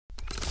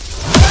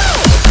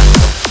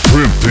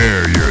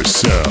Prepare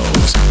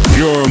yourselves.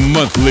 Your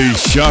monthly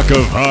shock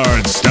of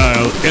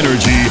hardstyle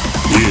energy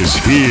is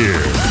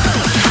here.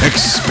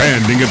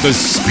 Expanding at the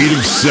speed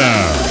of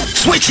sound.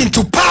 Switching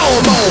to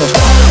power mode.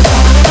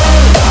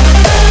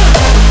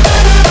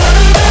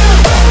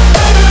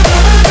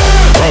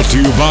 Brought to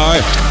you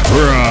by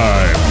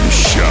Prime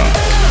Shock.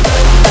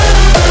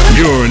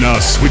 You're now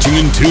switching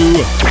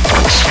into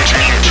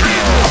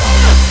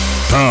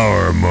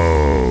Power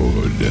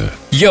Mode.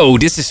 Yo,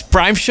 this is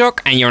Prime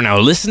Shock and you're now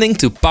listening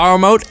to Power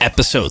Mode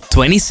episode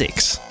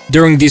 26.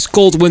 During these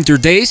cold winter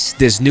days,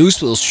 this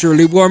news will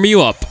surely warm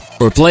you up.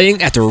 We're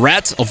playing at the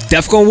Rat of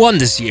Defqon 1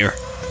 this year.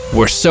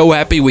 We're so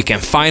happy we can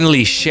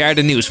finally share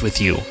the news with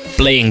you.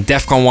 Playing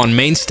Defqon 1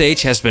 main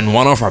stage has been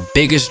one of our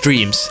biggest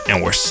dreams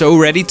and we're so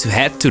ready to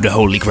head to the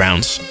Holy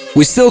Grounds.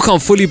 We still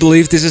can't fully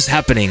believe this is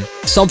happening.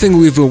 Something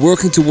we've been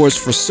working towards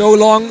for so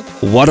long.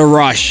 What a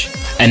rush.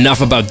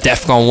 Enough about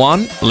Defqon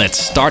 1, let's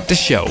start the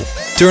show.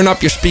 Turn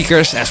up your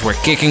speakers as we're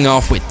kicking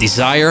off with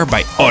Desire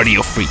by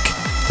Audio Freak.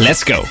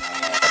 Let's go.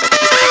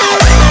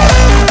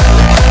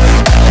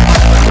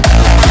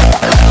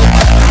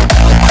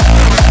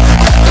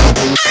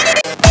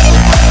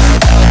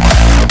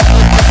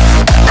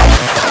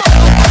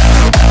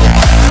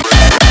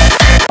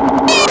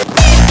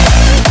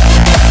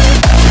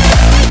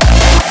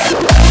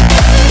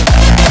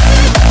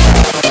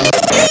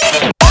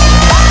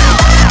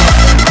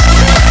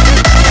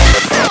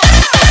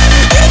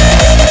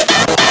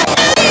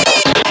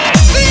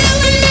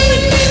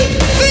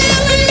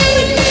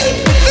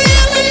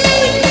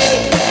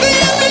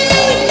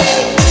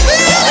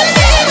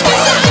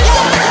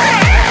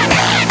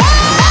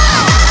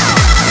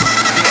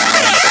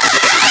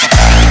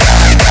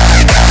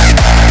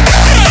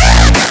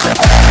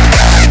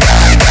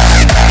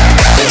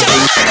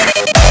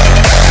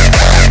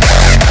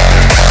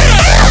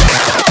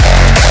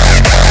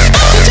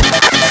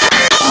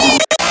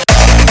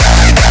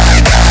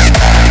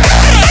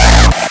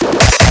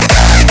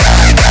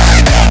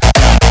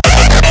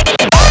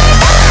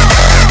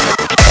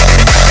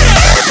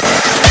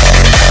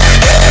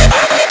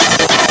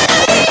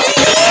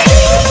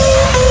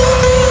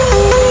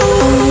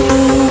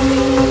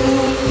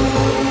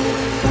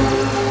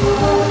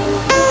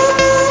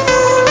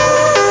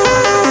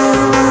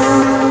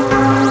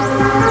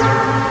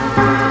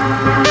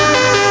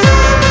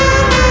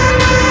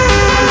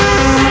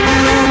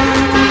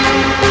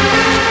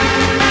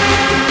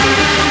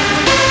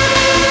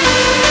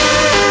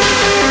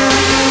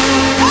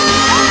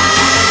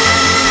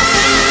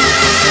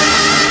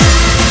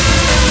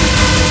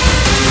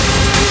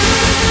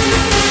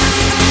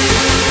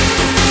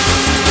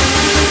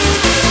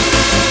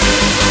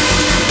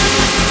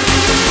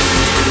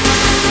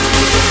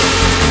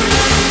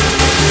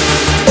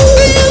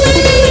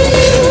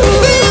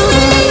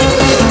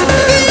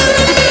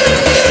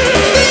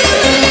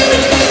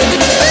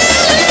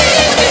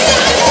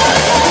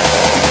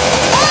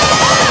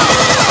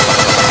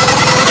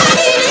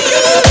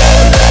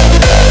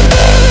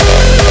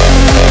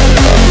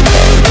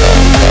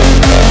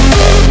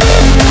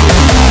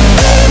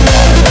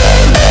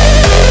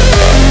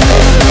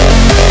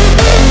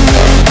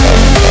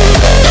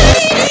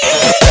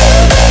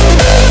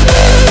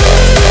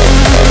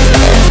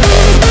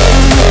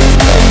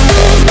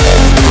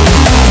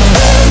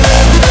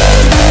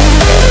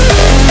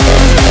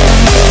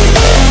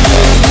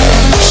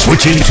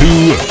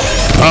 Into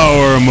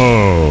Power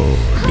Mode.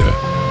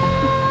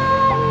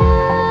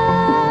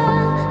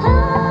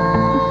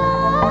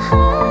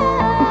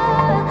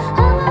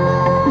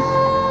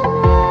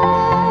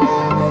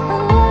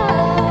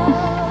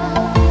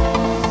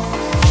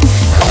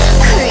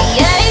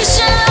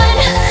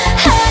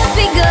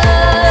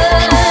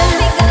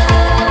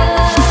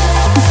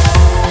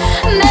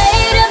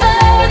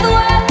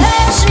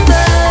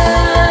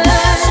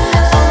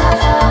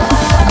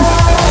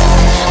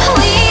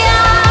 We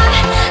are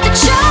the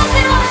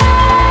chosen one.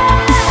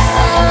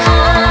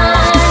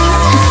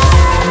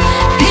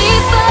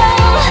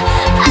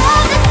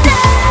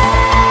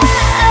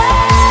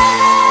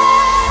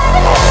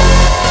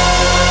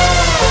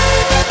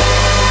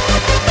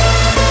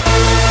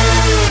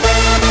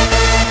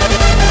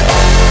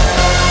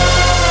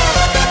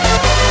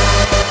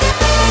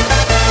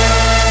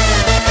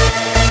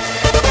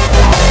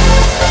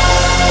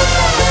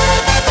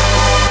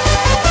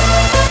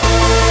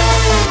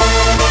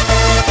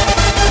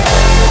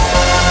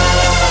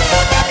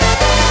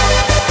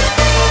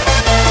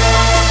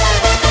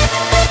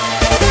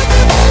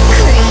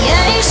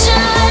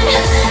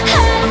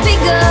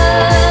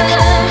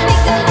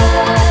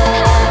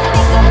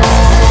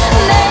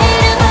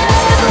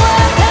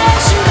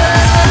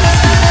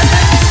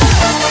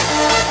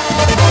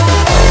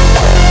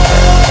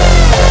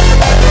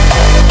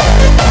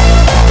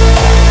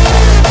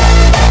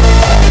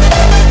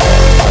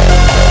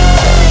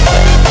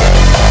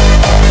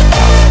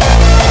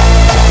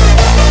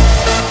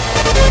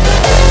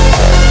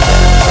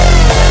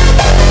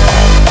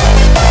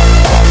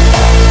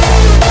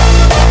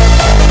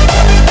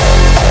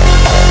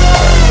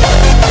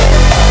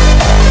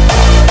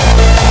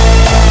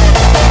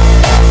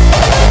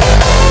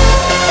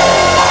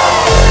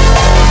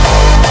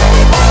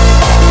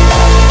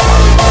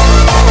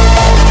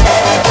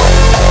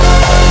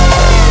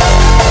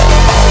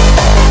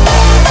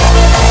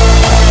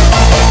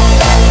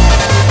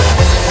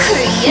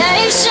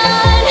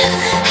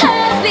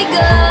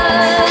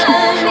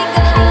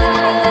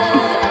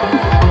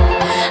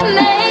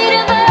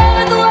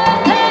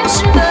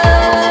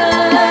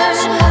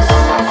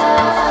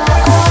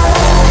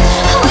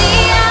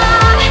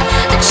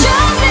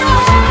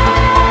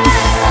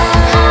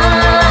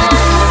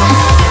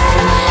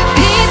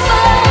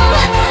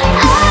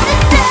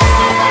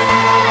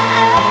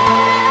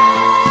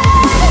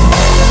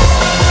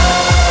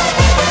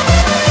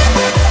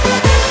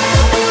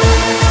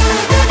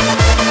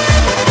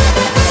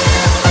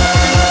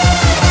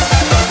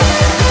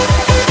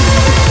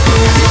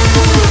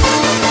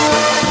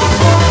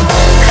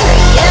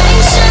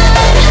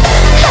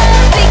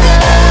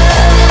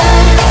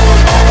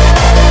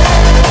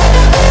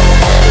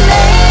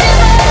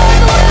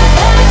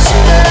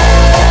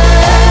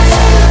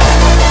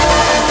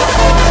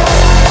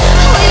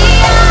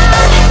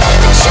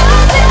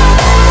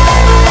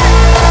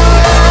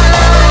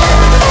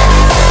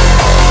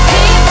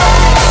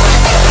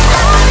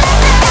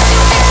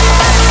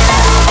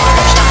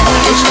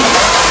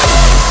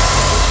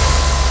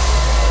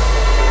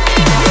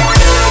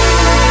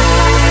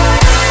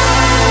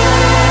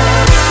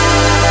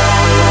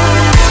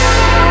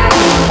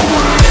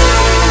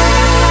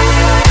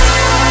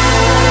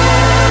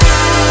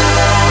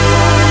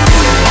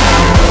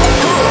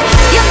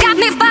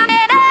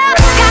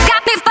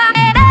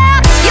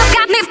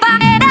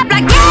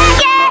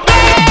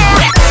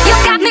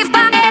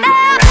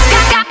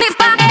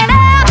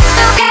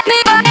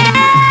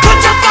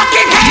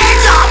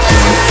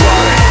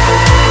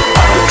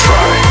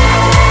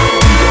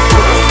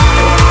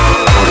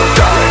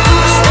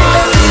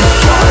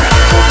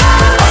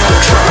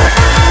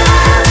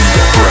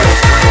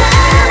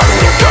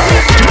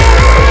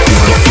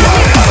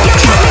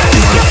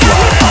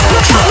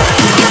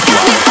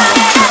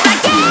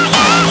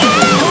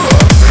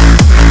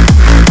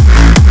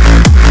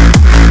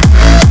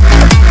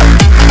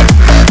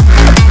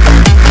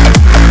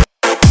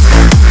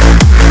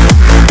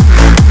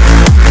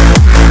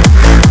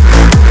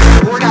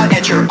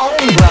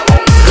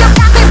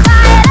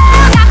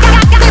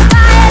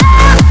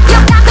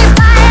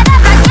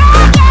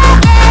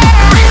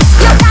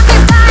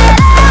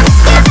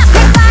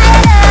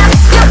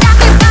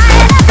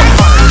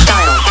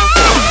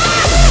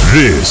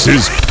 This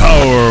is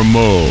Power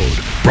Mode,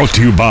 brought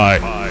to you by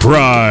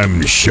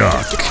Prime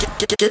Shock.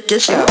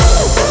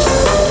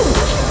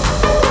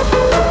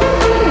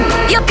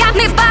 You got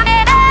me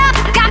fired up,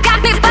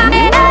 got me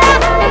fired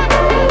up.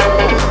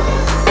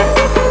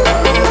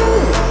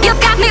 You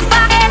got me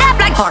fired up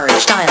like hard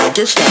style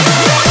disco.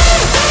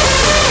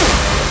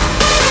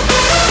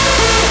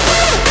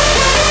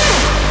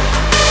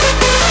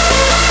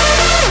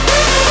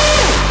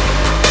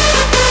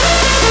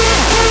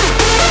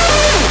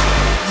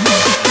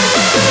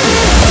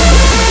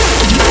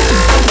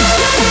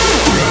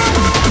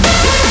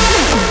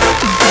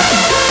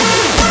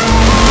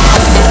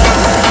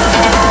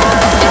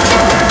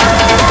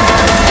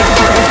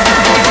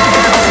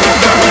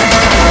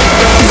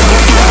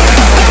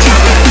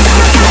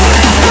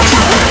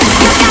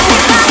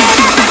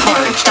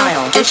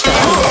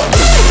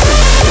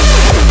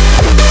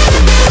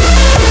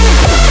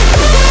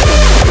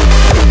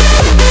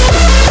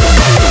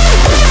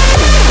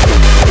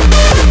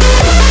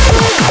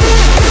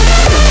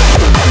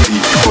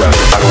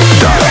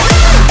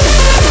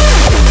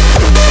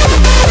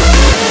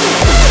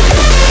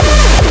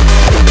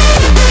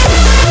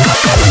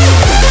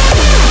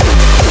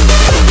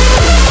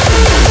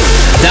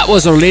 That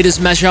was our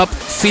latest mashup,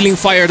 feeling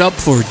fired up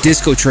for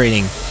disco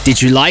training.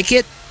 Did you like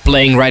it?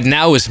 Playing right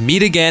now is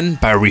Meet Again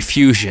by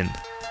Refusion.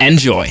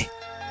 Enjoy.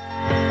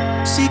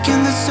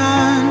 Seeking the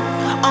sun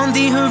on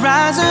the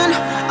horizon,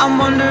 I'm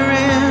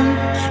wandering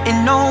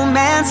in no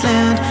man's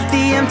land.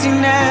 The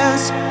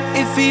emptiness,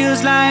 it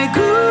feels like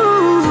ooh.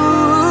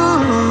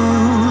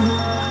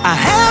 I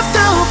have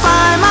to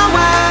find my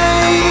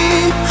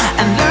way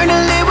and learn to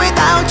live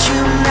without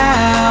you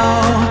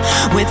now.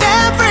 With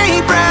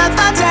every breath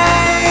I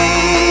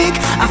take,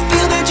 I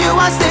feel that you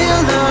are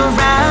still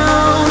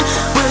around.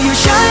 Will you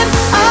shine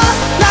a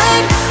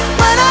light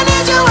when I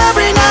need you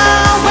every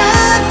now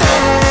and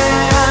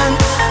then?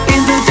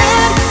 In the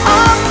dead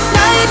of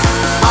night,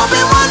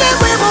 hoping one day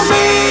we will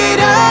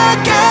meet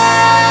again.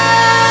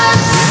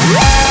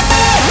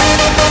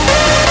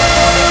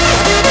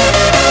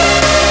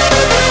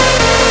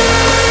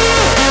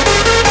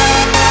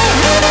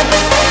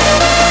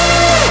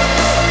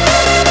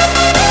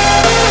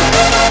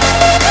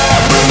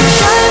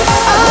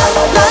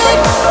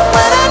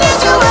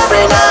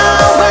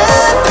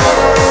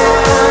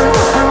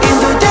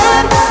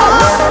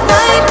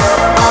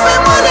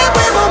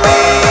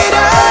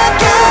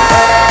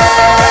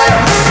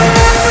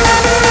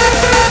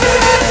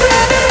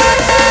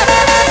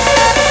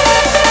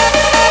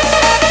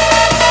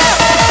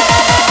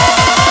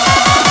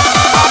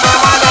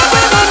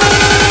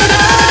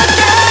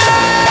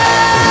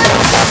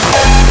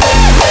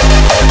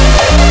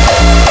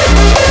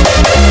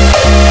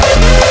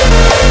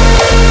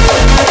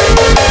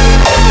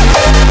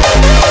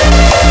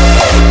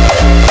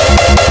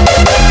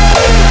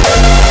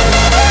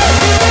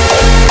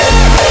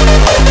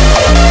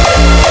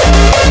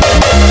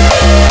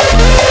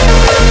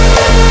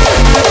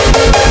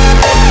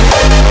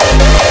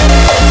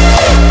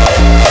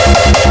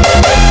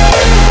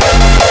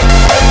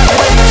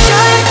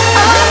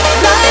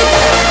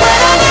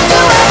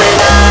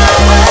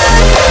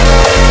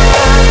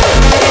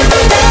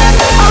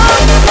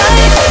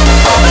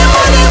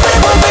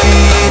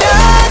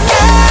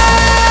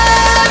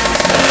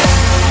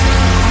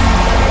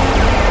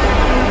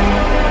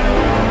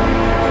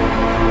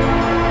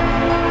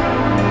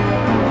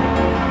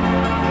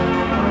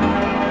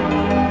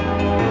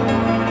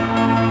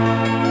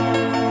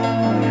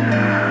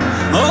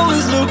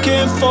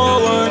 looking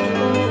forward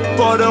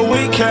for the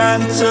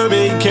weekend to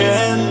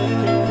begin,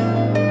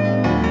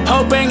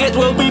 hoping it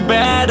will be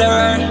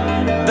better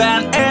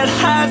than it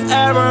has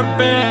ever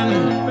been.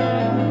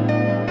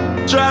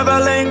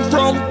 Traveling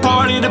from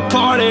party to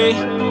party,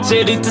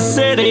 city to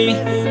city,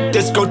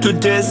 disco to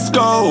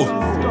disco.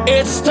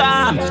 It's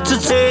time to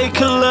take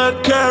a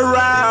look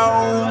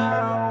around.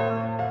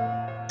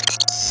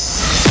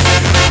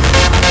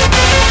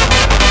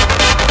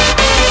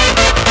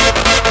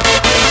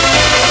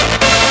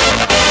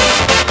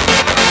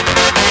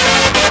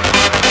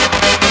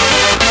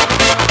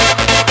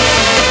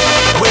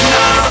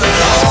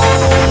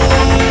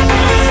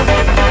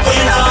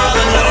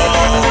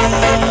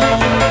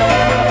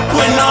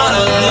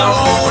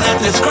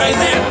 This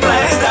crazy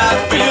place that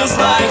feels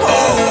like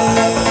home.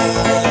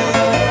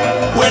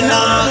 We're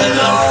not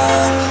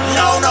alone.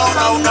 No, no,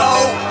 no, no.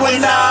 We're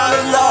not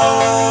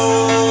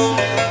alone.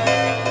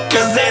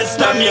 'Cause it's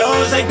the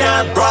music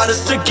that brought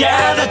us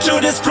together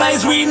to this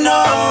place we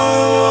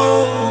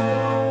know.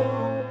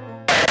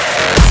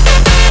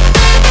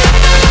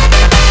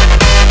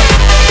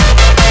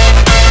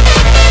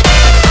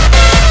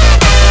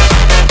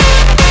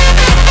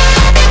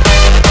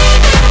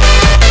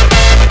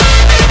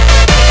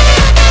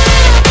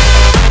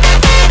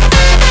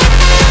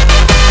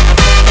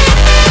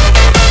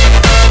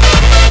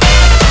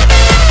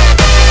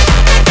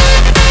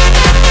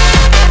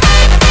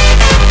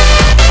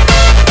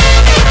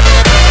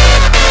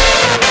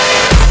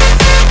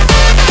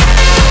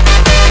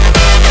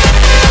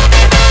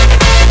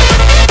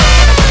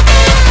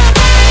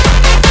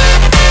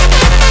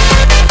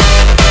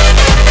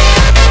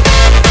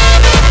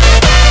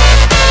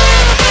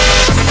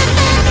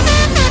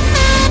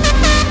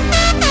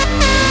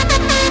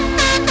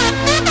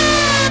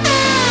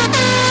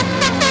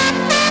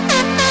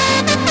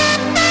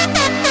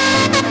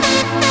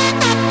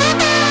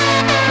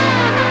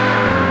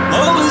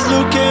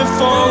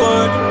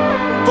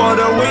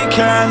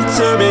 weekend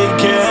to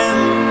begin.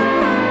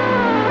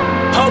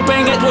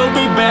 Hoping it will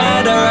be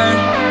better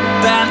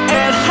than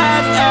it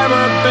has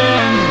ever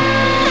been.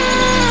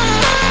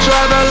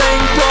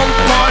 Traveling from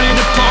party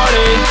to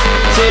party,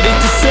 city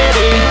to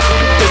city,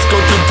 disco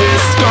to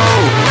disco.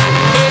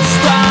 It's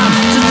time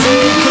to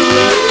take a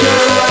look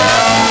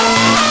around.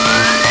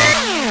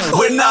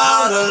 We're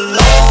not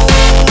alone.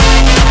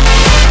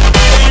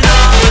 We're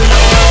not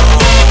alone.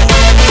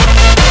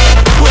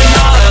 We're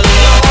not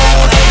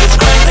alone in this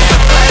crazy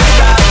place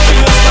that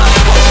feels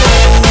like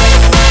home.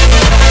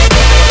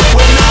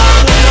 We're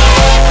not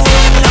alone.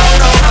 No,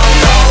 no, no,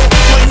 no.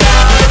 We're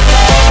not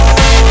alone.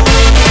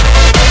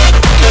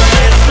 'Cause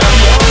it's the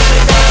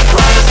music that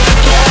brought us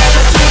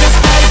together to this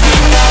place we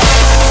know.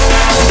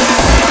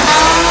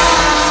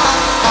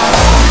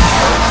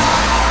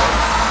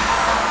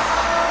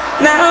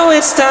 Now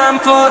it's time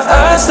for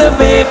us to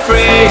be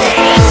free.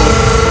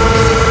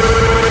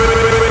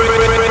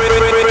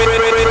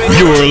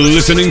 You're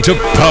listening to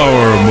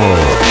Power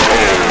Mode.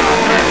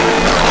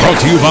 Brought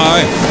to you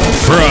by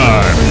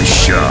Prime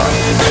Shop.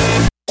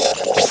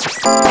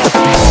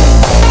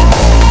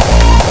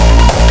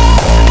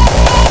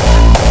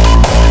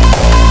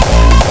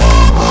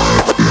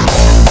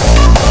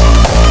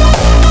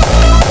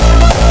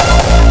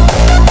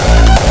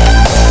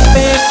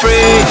 Be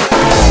free.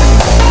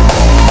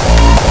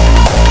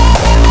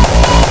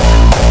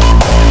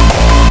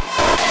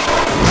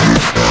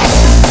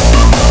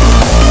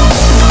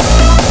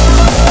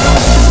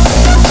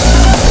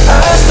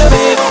 Us to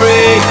be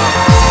free.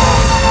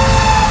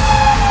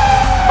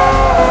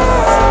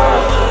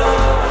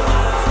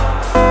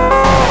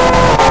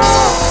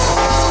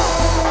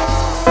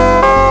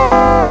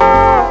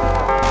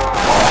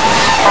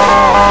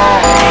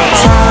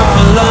 Time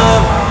for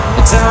love, a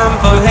time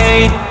for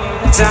hate,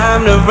 a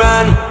time to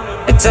run,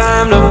 a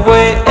time to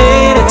wait,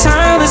 a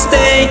time to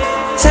stay,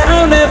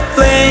 time to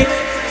play.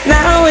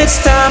 Now it's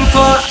time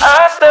for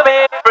us to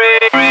be free.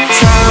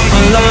 Time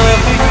for love,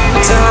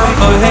 a time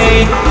for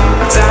hate,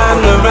 a time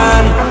to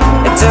run,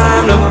 a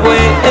time to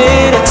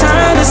wait, a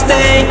time to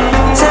stay,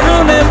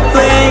 time to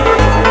play.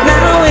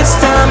 Now it's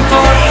time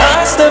for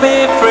us to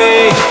be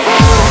free.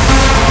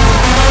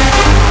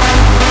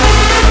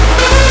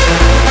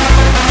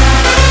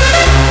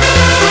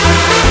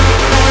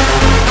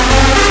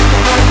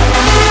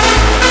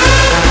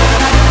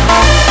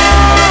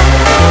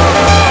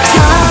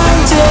 Time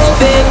to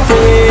be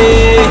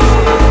free.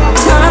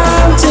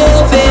 Time to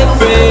be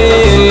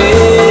free.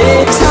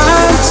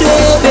 Time to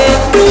be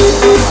free.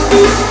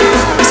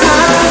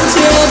 Time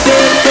to be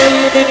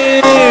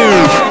free.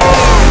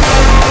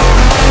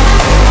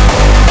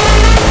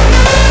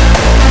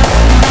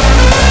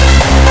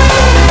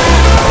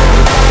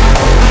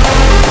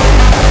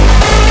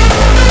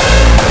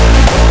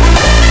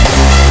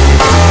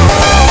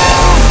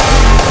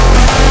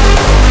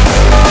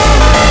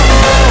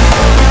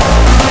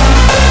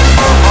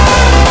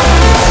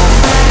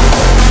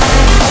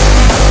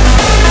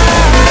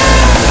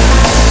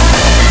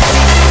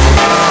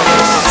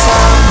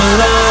 Time for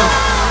love,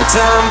 a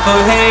time for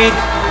hate,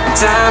 a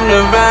time to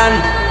run,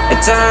 a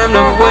time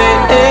to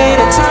wait,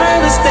 a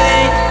time to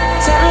stay,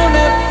 time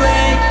to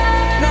play.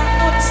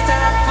 Now it's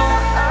time for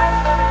us.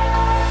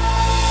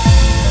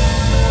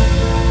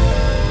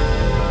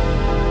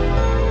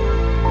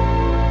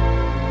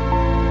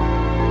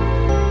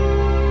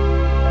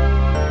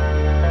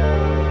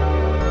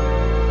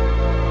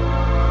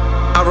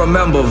 I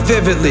remember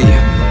vividly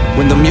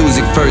when the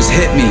music first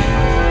hit me.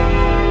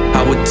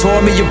 How it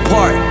tore me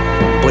apart,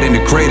 but in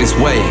the greatest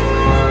way.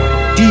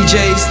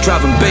 DJs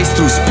driving bass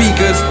through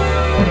speakers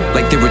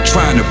like they were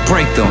trying to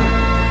break them.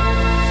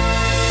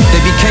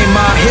 They became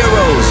my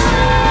heroes,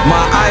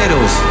 my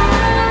idols,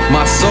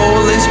 my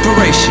sole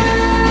inspiration.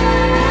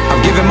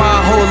 I've given my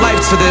whole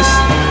life to this,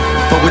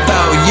 but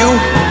without you,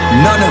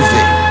 none of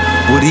it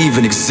would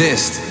even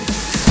exist.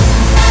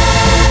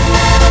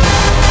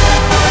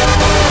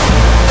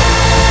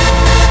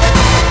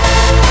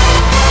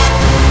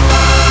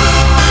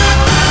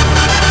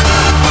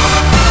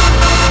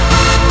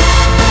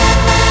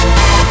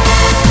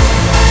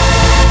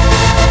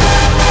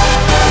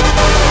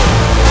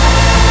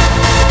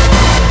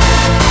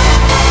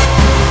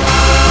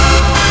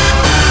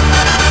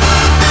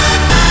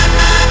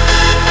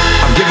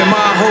 I've given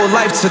my whole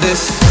life to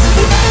this.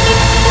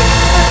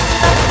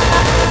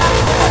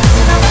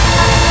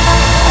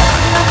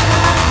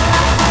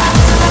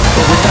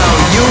 But without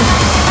you,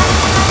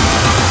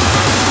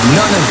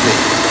 none of it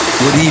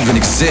would even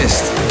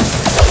exist.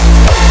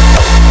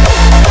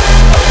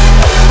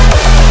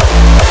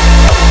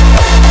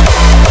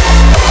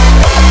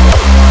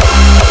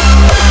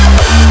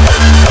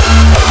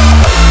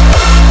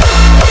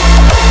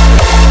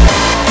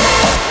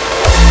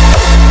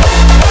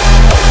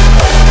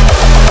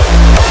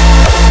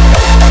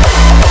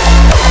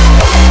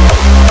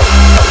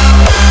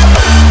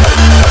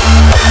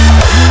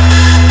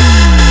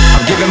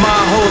 I've given my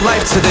whole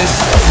life to this.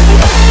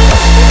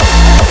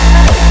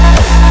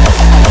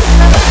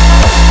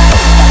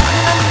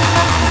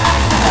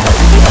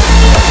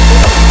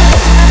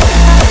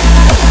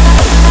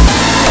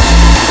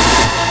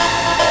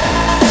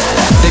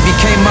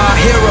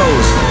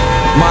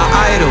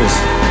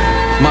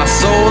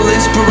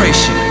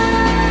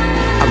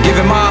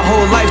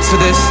 life to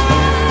this,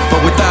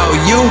 but without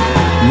you,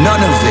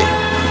 none of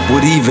it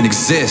would even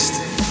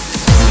exist.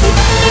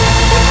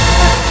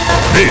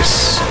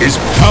 This is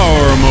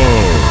Power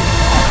Mode.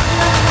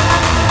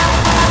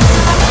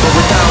 But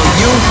without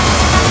you,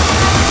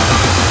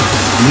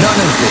 none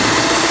of it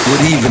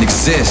would even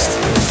exist.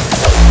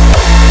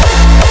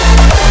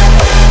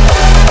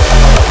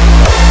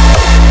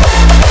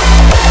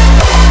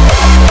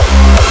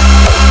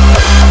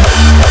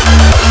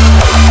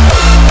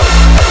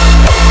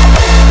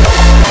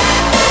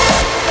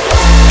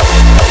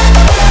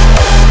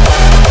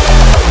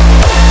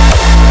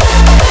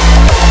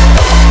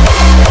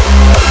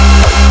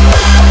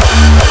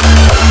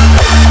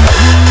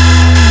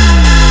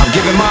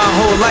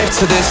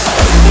 To this.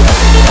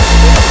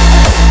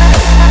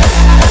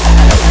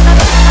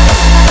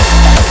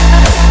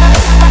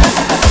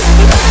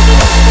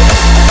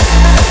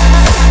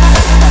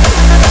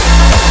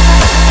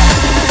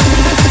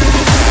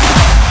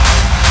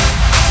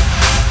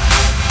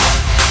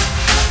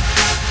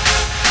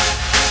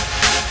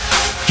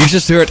 You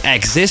just heard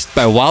Exist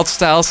by Wild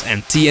Styles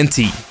and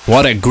TNT.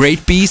 What a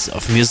great piece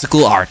of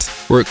musical art.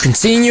 We're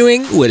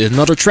continuing with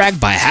another track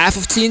by half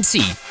of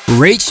TNT,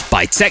 Rage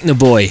by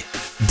Technoboy.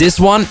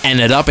 This one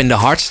ended up in the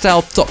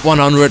Hardstyle Top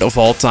 100 of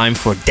all time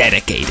for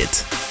Dedicated.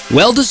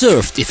 Well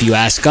deserved if you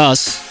ask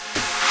us.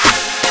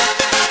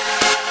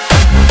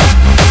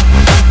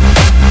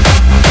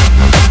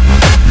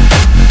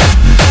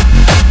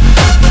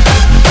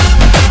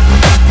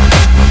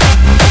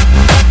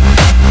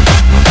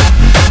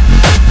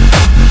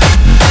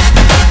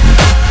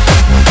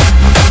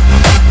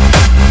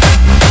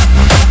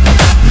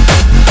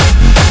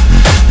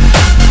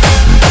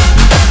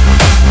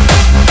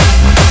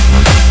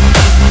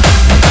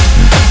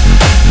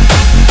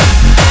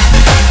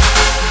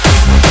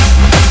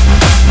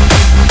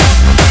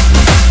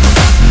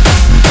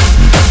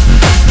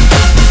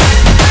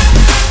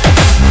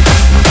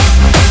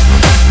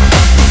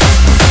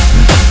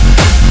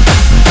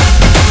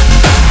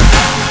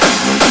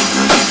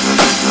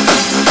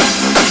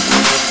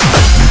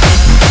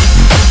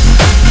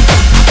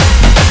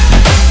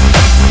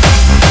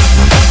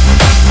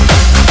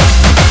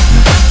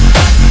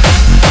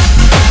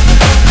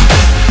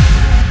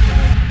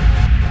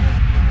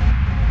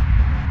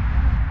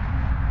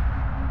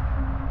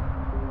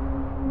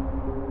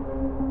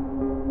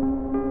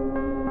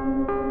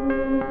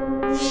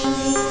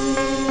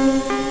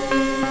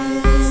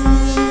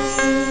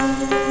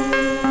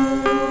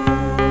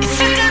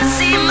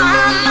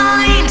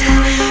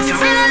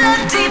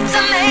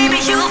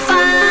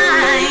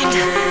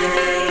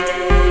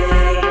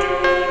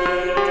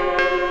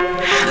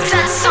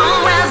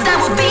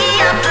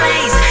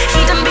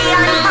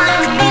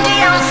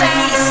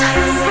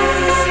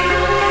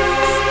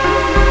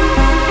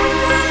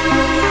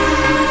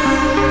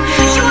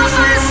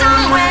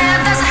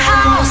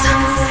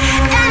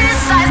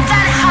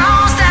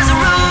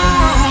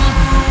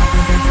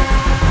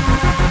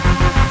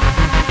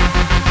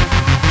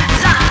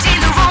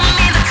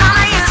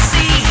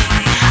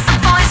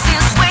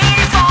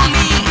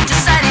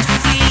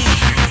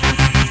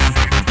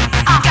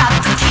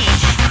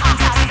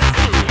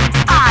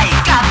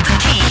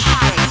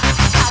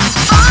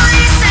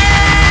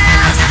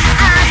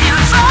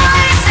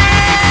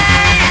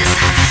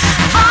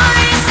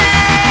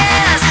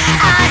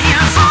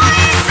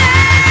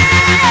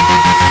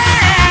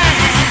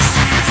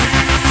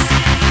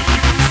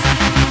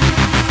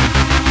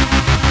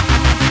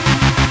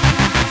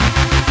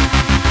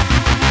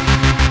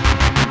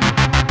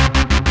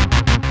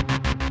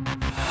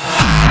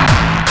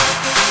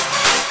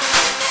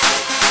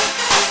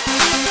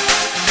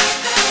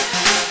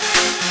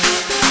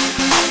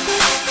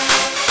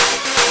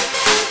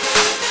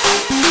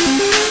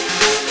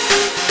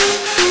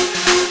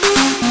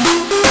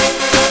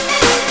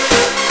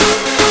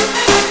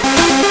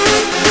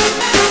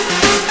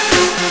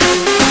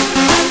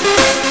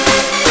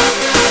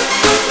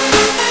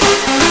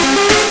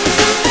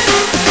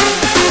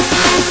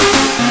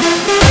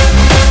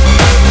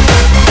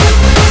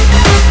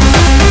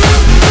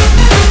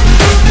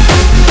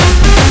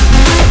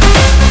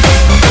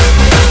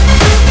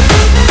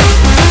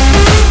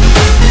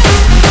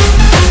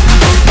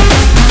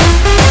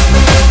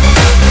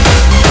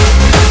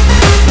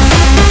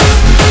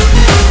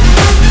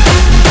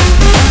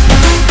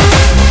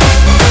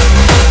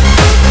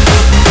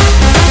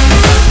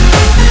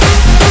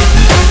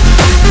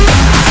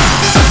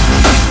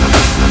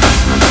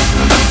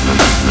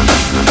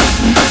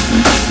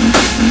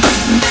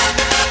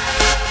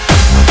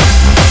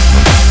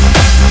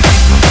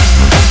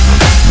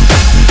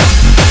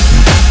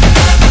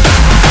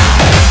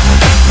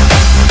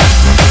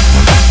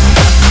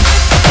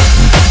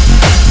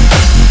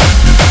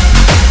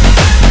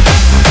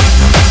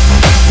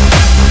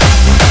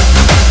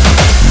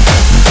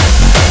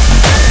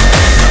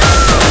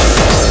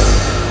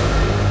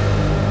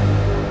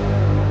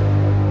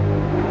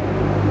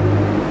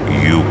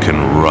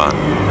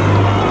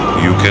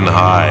 can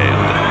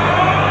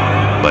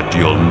hide, but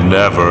you'll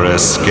never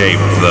escape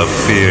the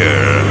fear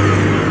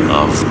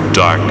of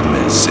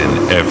darkness in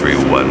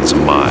everyone's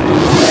mind.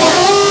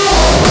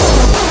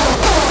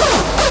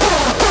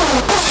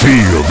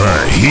 Feel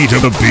the heat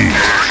of the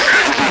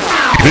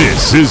beat.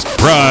 This is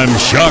Prime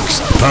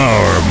Shock's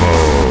Power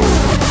Mode.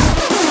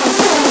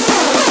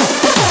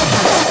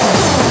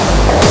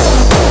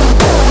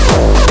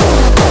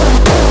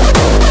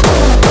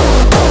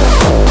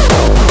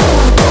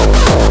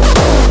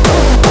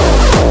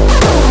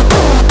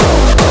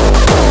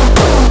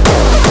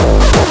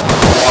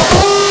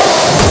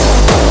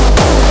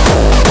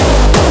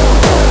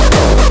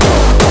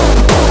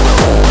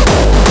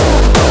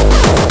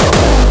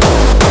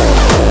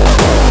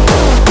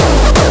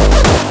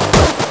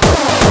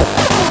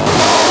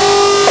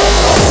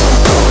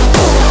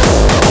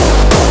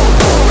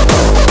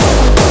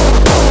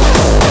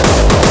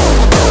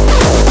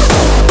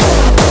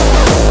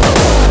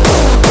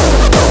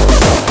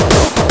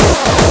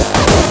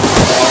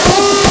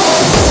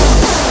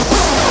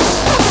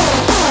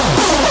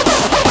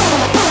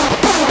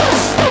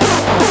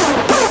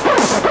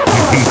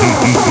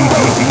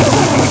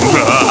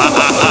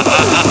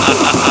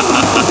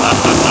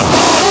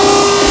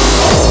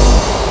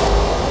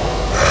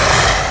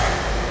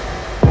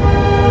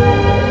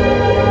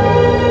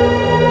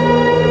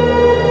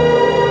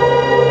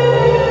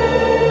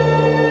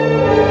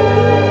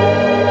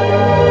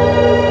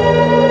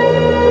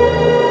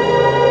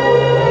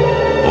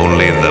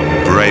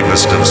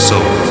 Of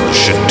souls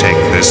should take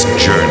this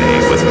journey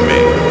with me,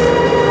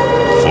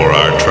 for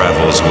our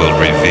travels will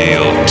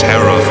reveal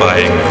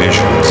terrifying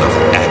visions of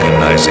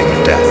agonizing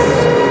death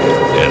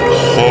and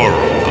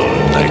horrible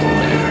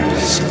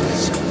nightmares.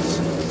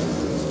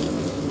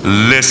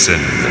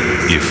 Listen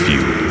if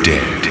you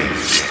dare.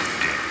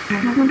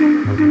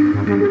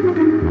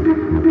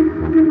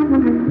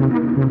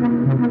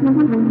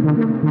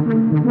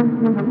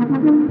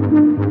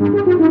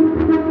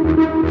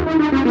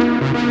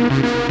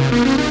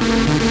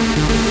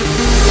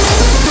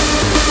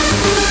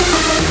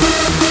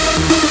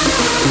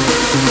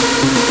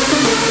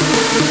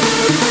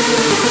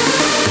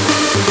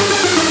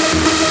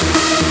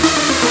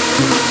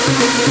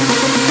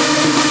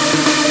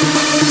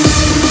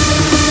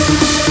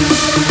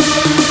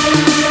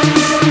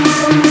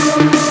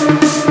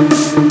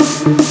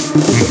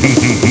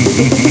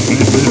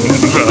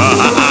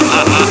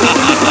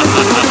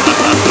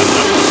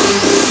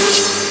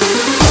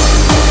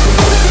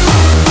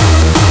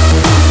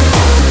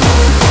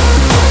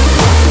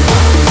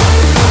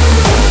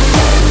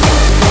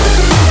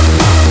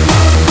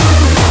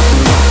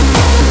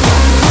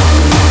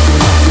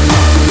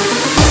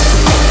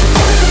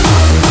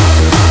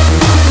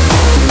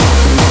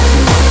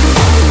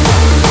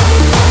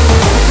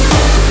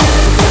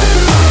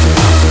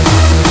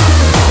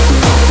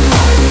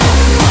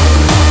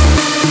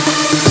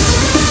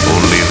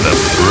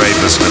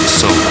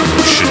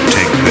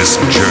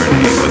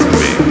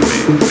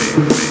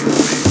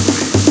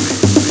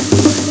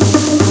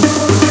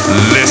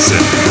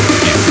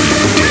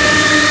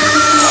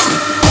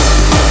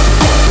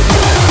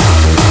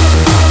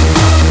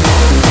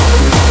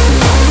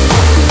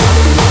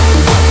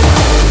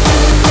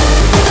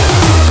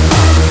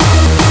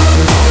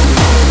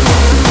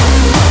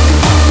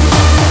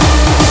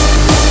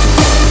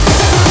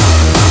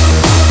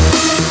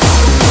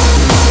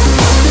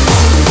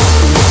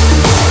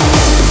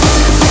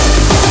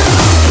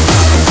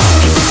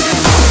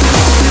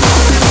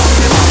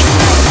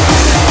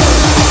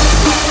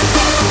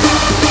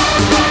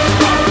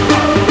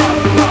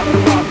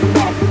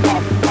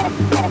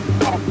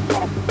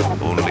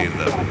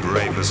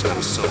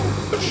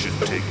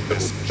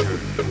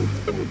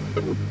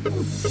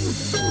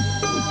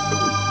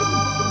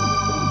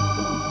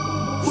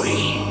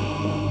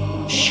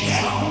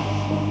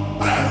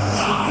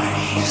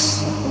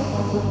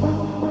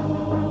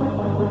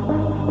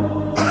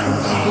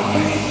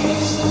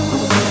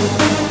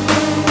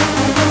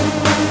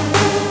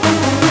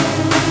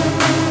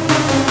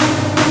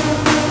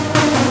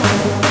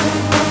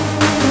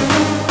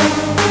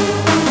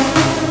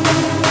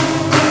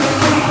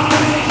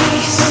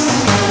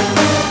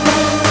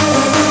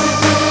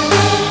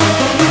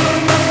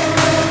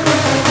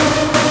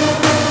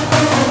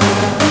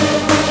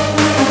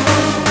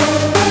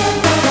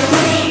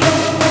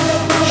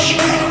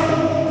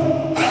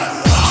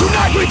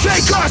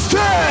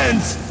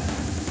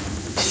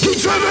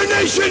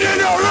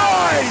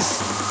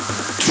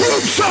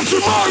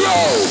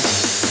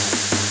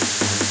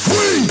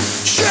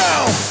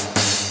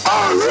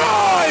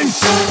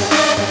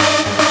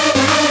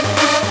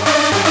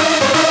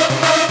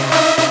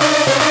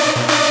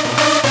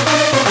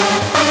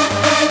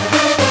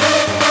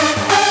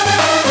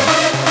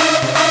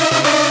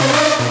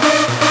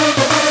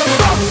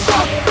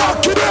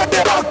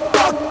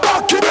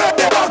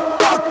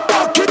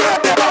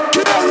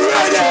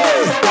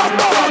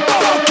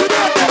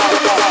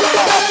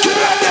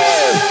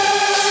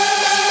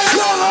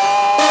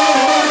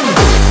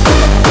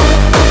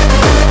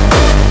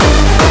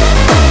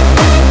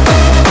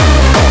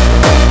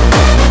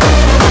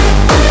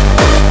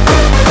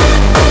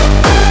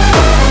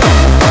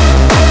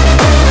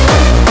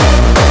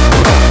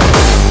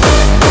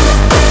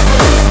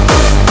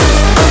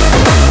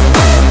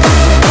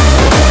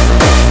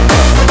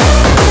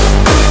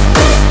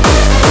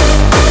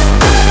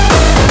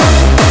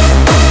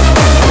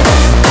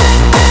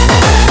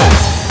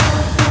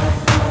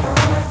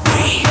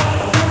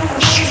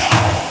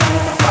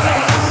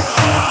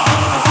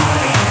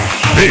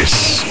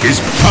 This is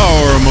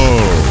Power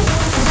Mode.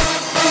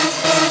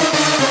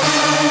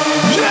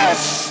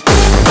 Yes!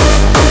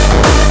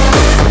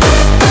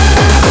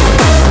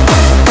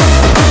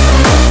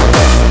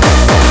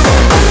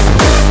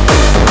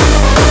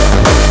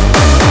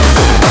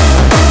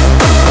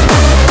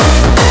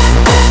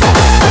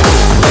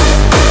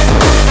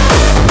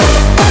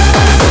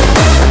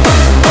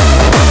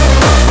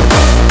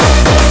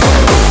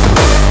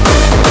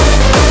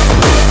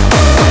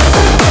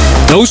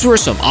 Those were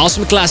some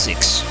awesome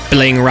classics.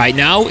 Playing right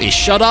now is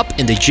Shut Up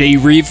in the J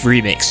Reef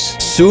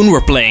remix. Soon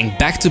we're playing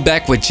back to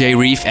back with J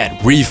Reef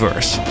at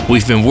Reverse.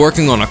 We've been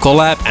working on a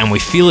collab and we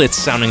feel it's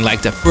sounding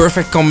like the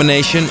perfect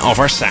combination of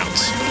our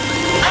sounds.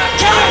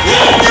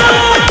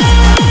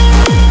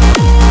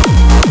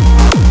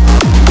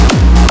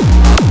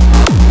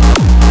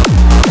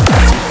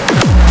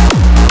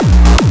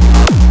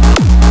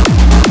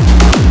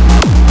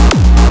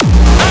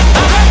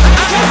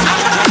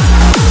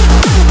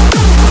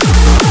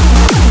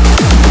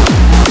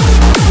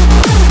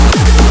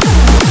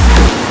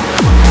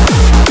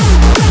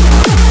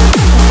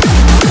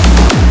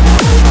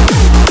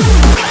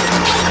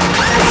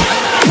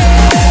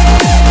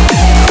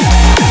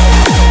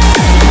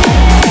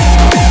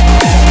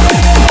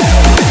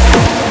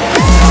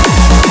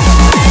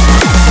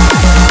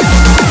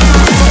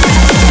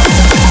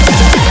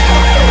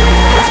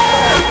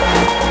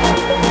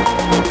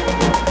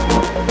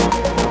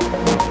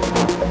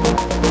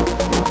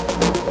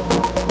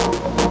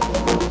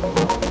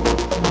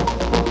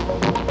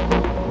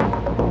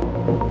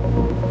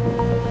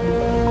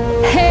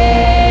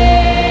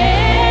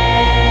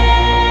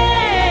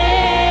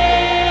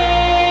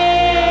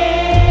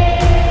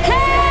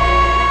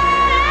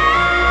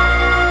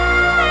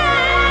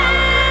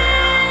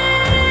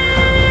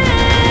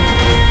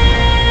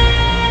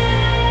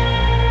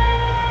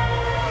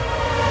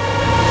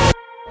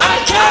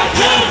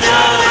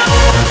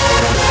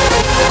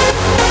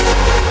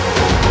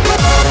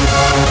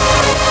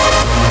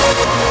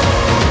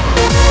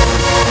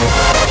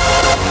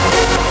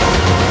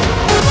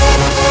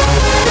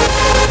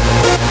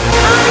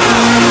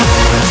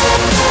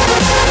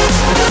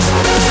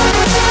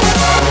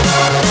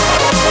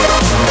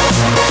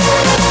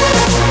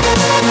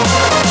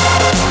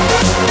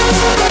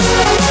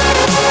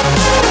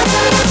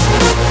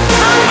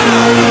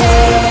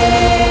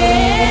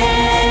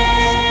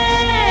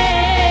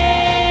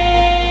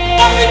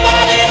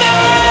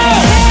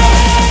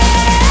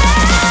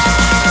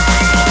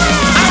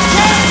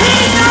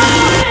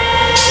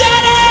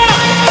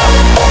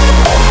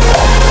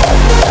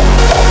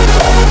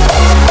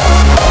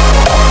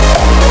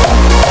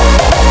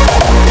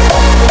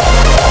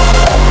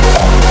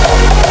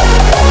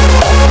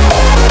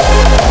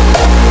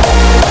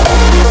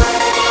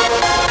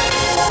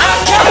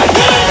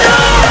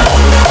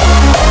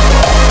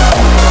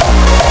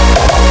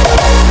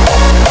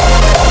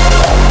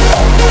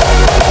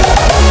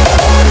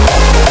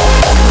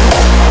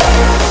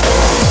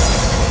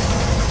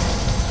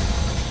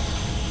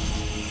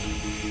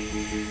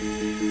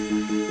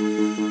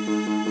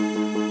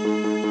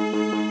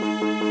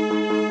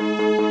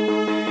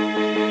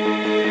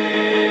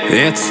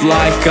 It's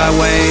like I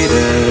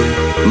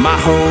waited my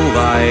whole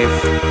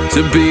life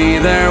to be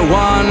there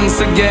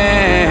once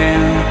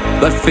again.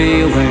 That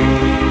feeling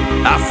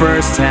I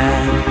first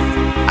had,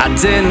 I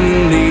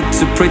didn't need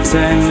to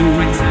pretend.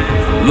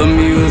 The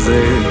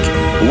music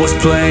was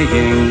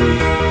playing,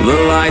 the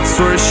lights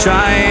were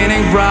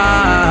shining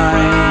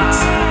bright.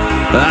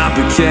 I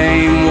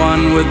became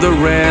one with the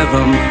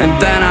rhythm, and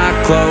then I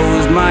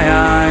closed my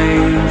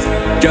eyes.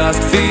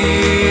 Just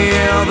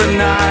feel the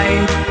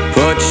night,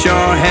 put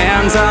your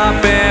hands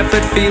up if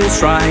it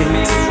feels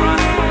right.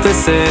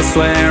 This is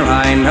where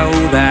I know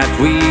that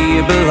we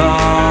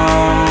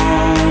belong.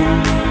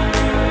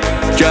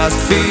 Just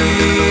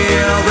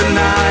feel the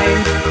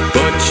night,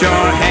 put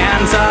your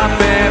hands up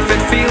if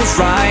it feels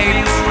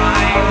right.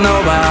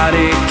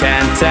 Nobody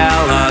can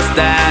tell us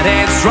that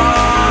it's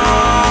wrong.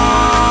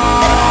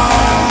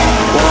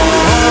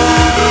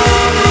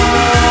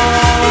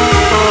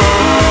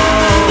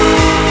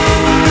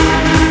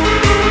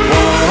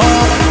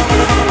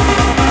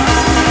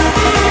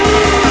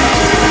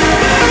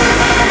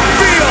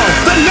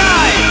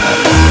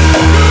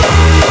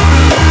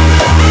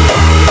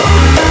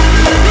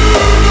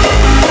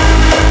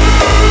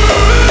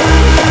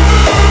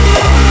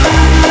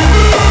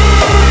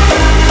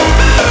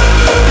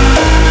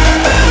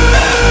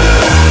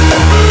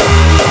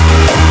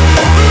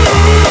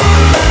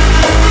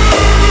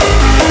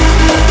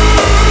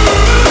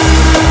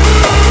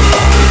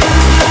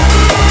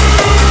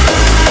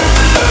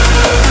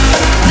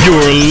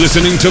 You're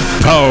listening to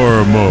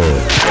Power Mode.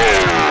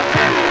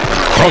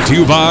 Brought to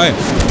you by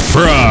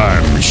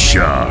Prime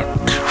Shock.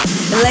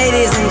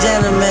 Ladies and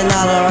gentlemen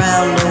all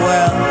around the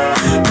world,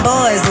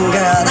 boys and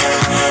girls,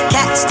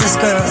 catch the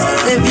squirrel.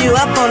 If you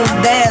up on the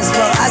dance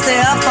floor, I say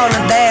up on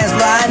the dance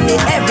floor. I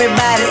need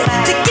everybody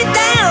to get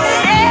down.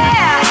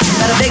 Yeah.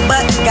 Got a big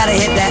butt, gotta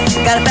hit that.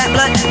 Got a fat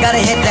blunt, gotta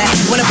hit that.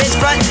 When a bitch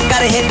front,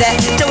 gotta hit that.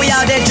 Till we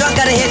all dead drunk,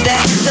 gotta hit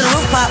that. Till the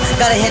roof pop,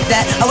 gotta hit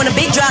that. Oh, when the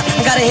beat drop,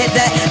 gotta hit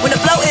that. When the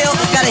flow ill,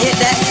 gotta hit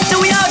that.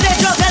 Till we all dead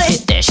drunk, gotta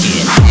hit that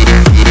shit.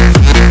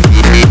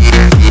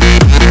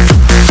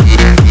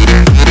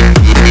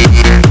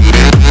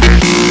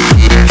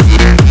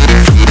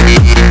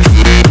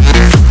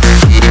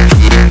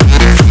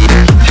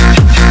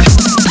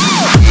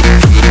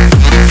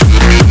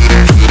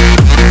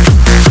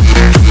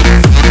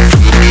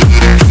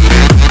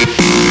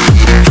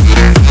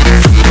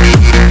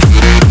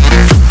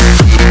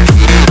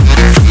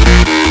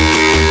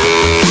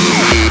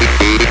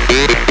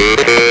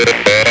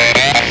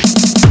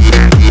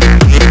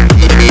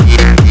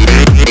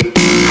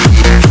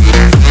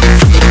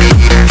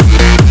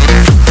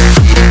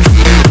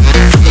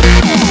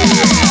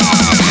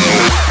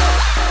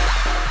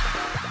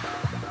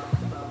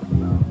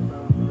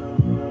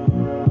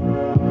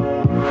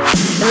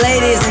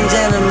 Ladies and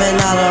gentlemen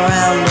all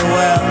around the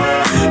world,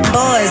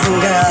 boys and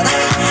girls,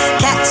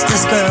 catch the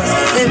squirrel.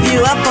 If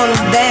you up on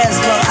the dance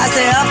floor, I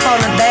say up on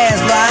the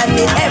dance floor. I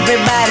need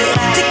everybody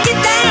to get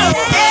down.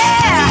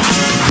 Yeah.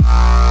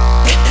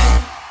 Hit that.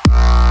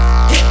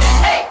 Hit that.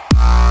 Hey.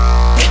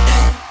 Hit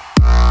that.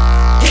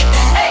 Hit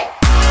that. Hey.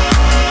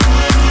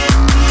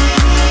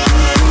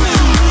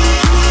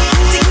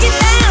 To get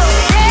down.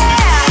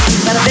 Yeah.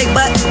 Got a big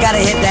butt, gotta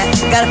hit that.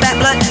 Got a fat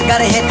blunt,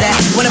 gotta hit that.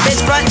 When a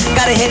bitch front,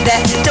 gotta hit that.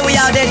 Till we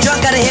all dead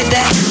drunk, gotta hit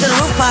that. Till the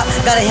roof pop,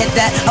 gotta hit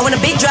that. Oh, when the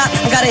beat drop,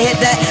 gotta hit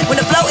that. When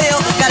the flow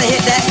ill, gotta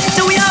hit that.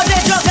 Till we all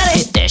dead drunk, gotta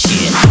hit that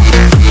shit.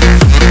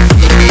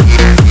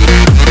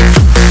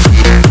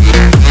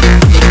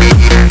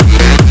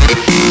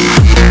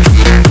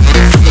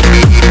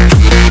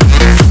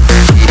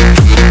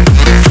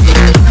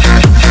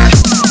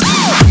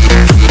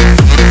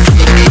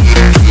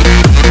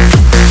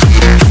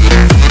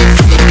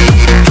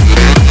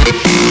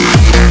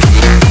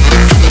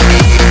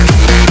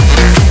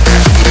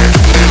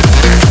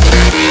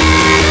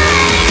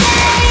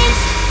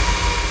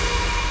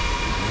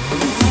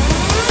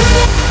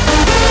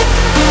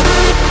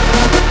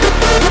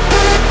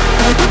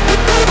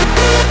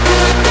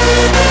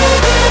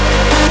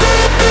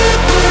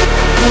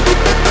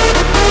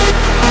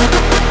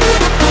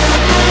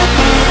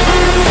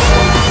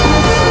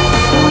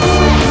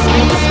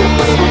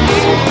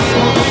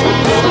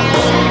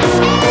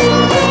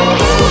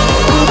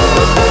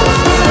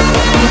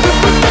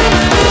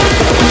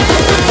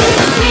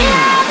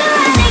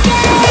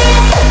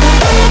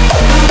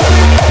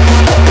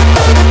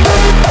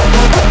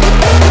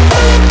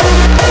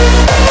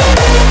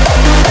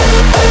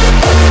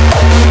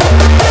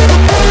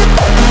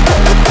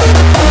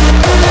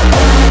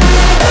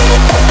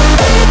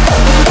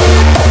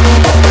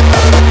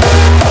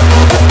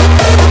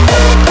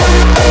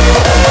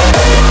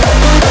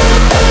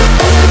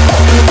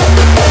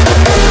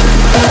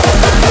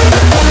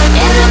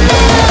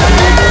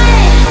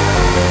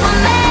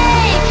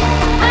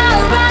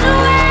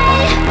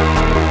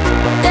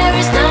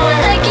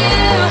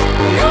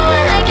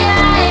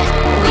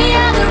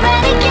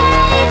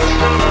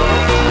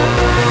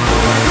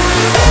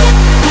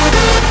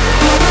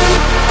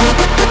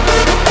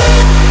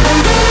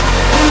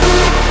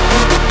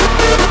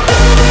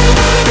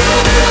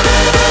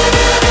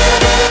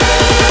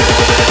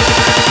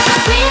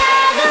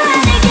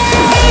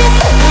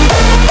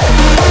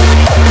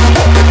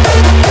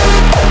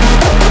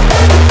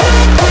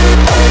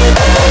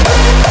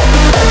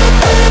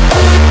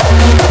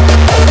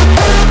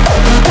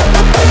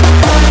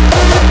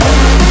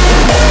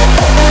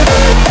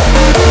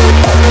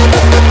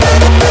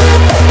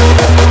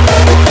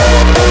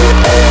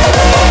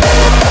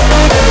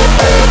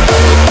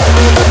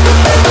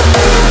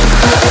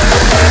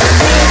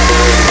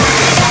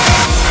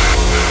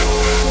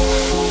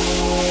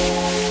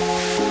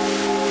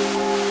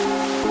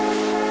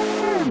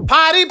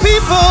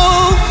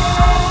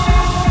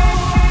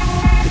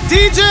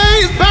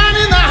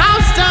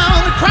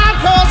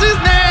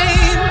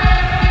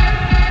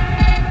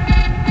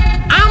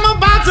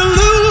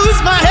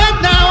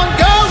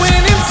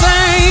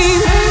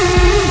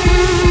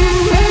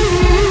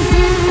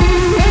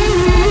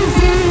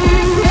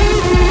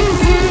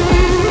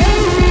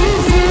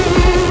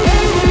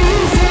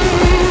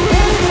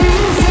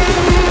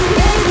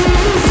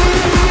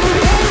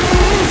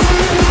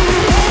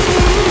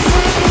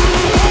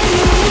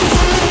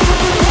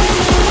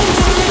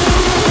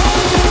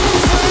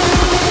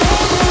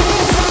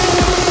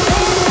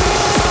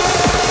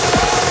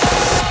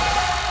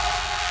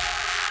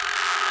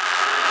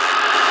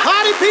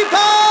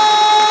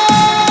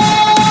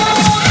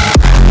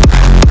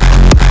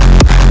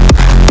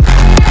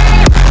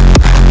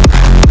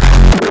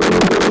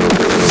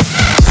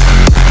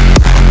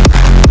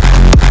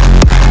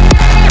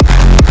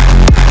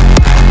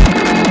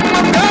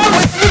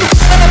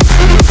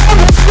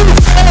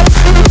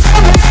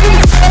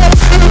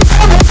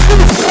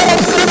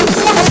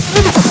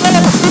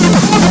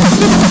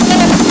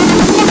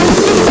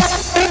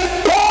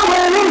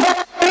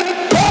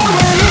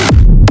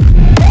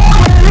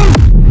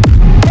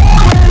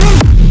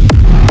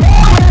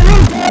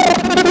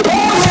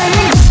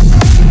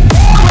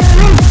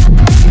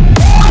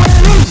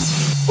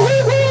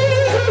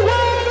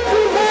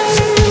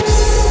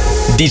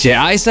 DJ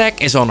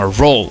Isaac is on a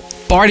roll.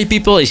 Party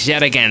People is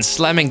yet again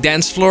slamming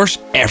dance floors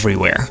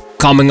everywhere.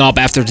 Coming up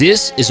after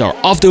this is our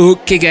off the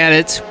hook kick at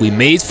it we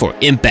made for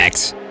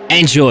Impact.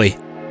 Enjoy!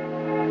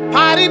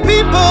 Party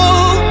people,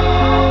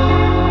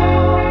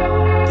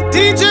 the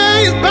DJ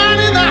is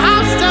burning the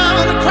house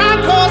down, the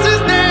crowd calls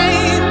his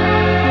name.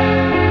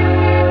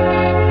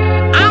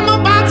 I'm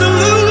about to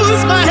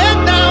lose my head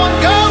now, I'm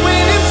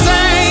going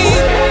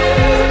insane.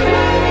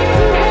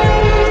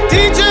 The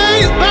DJ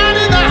is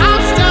burning the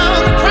house down,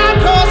 the crowd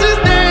calls his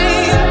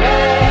name.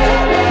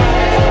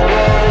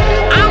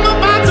 I'm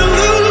about to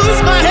lose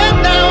my head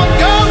now, I'm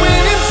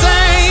going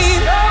insane.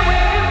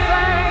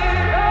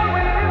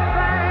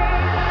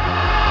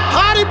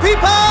 Party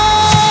people.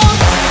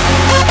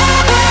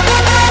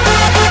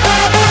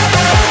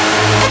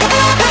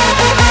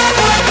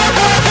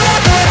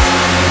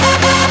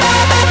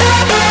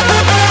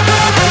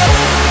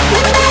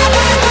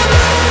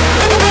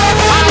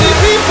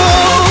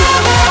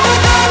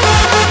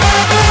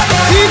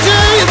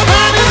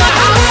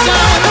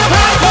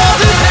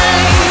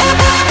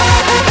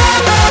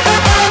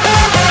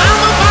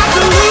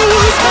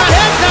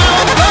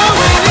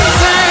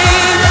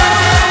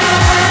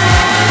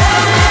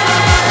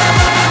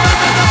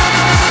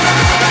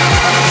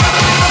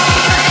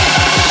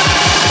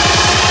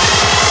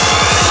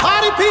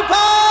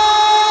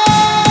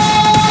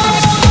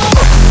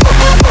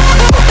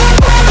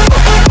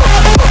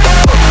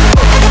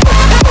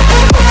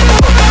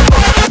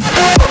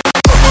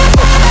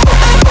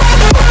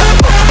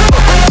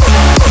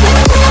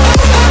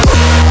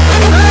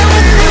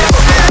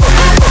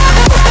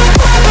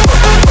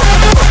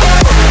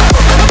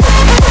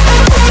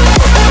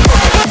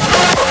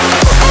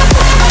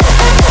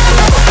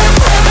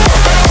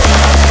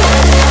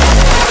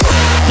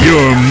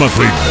 Your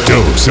monthly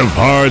dose of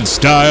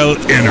hardstyle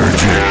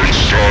energy.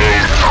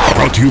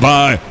 Brought to you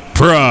by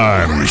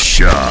Prime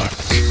Shock.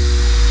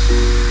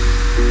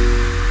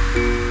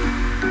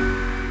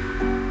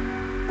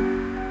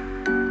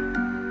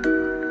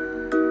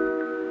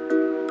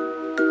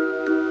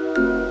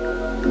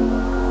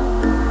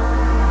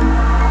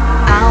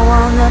 I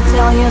wanna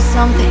tell you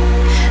something.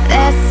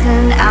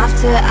 Listen,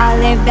 after I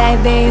leave,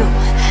 baby, you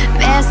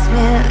miss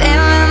me.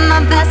 Living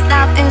my best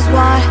life is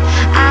what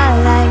I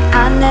like.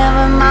 I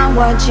never mind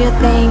what you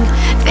think.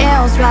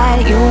 Feels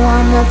right, you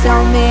wanna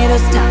tell me to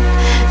stop.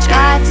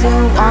 Try to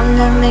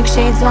wanna make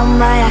shades on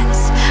my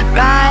eyes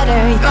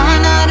brighter. You're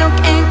not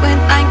okay with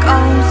my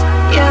goals.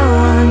 You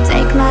wanna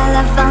take my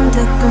life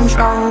under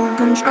control,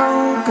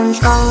 control,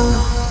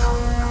 control.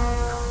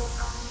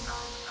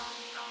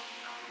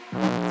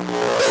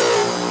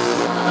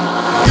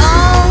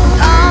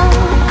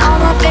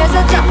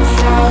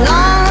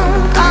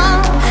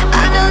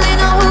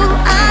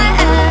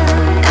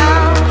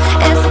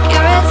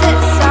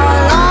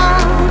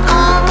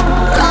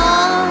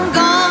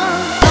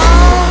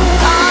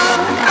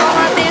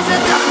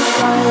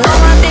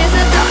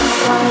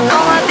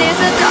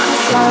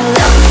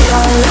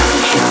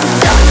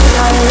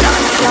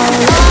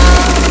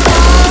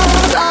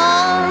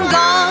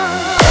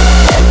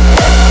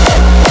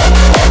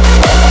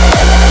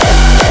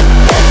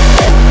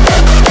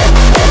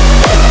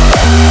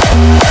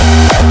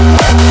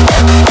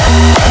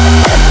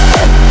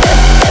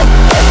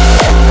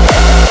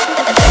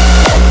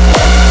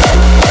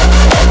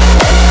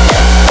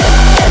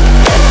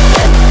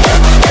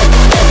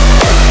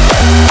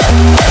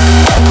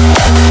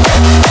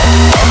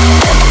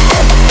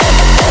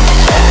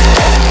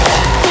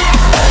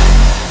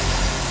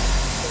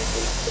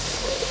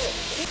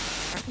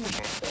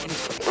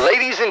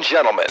 Ladies and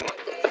gentlemen,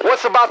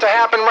 what's about to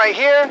happen right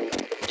here?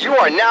 You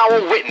are now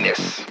a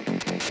witness,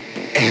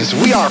 as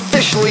we are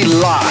officially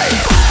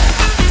live.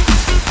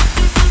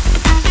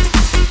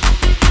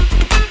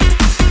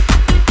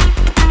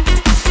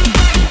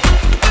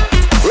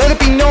 Let it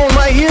be known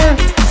right here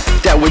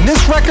that when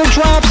this record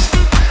drops,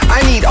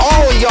 I need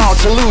all of y'all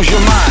to lose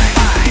your mind.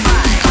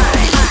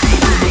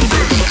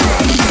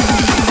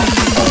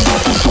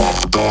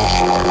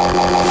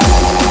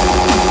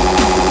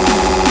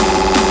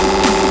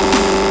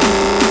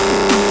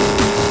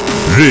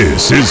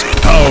 This is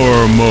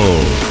Power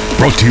Mode,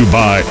 brought to you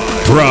by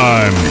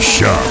Prime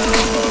Shock.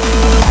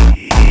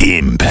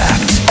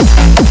 Impact.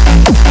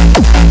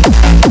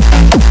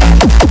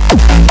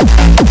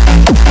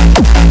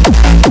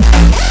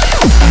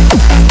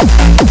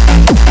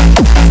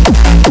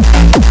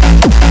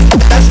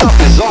 That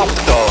stuff is off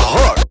the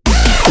hook.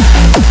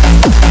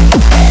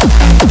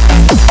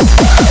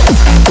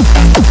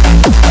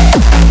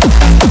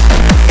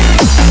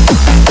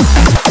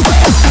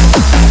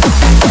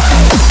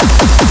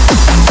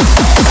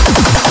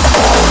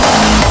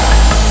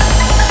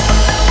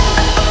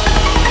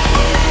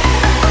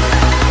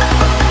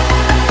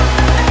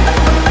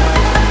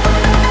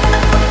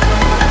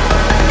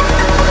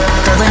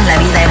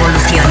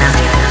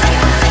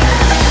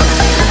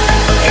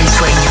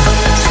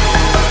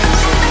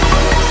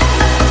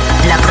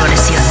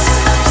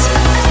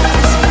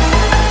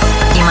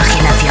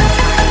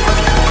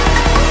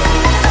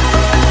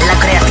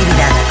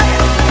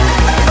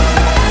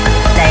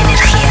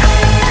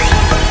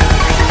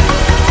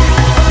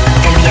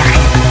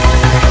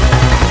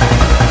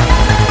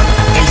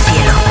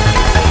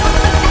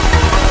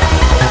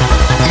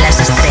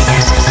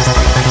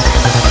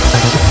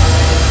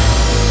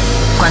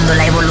 cuando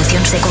la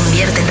evolución se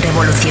convierte en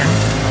revolución.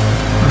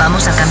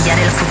 Vamos a cambiar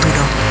el futuro.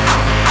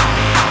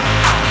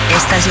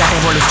 Esta es la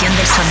revolución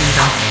del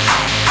sonido.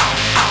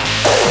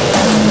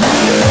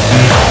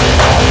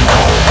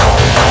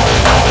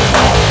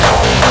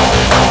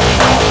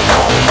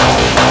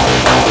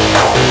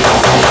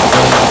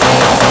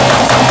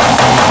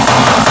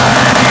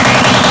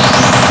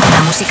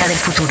 La música del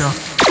futuro.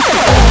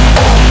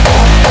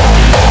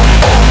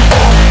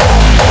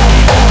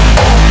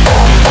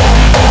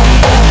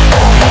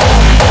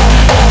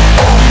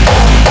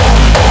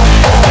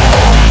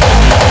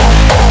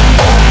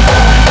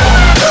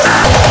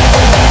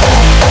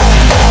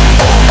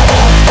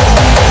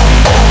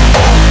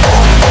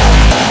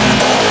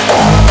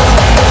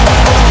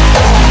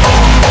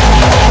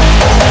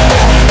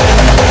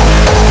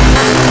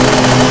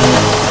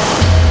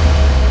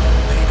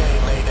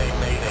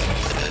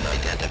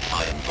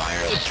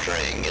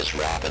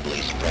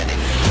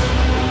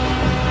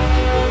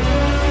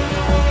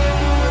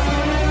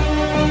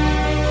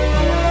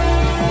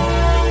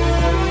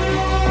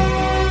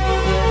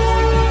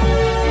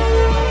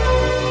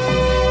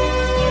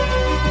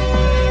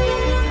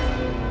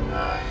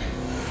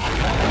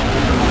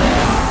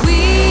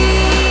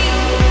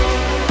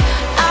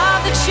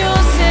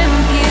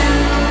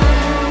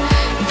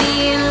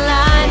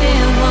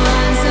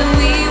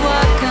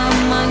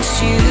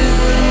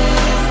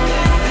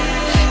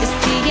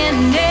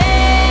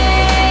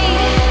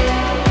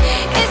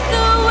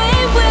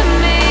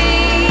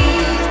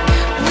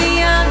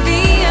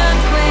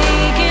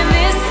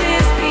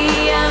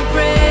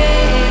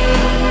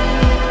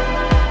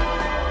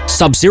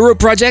 Sub-Zero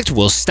Project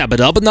will step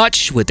it up a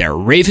notch with their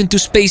Rave into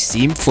Space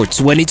theme for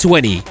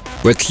 2020.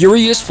 We're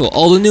curious for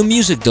all the new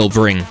music they'll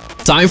bring.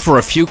 Time for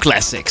a few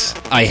classics.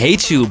 I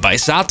Hate You by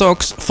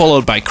Zatox,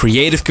 followed by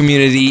Creative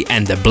Community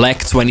and the Black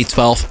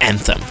 2012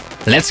 Anthem.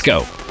 Let's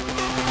go!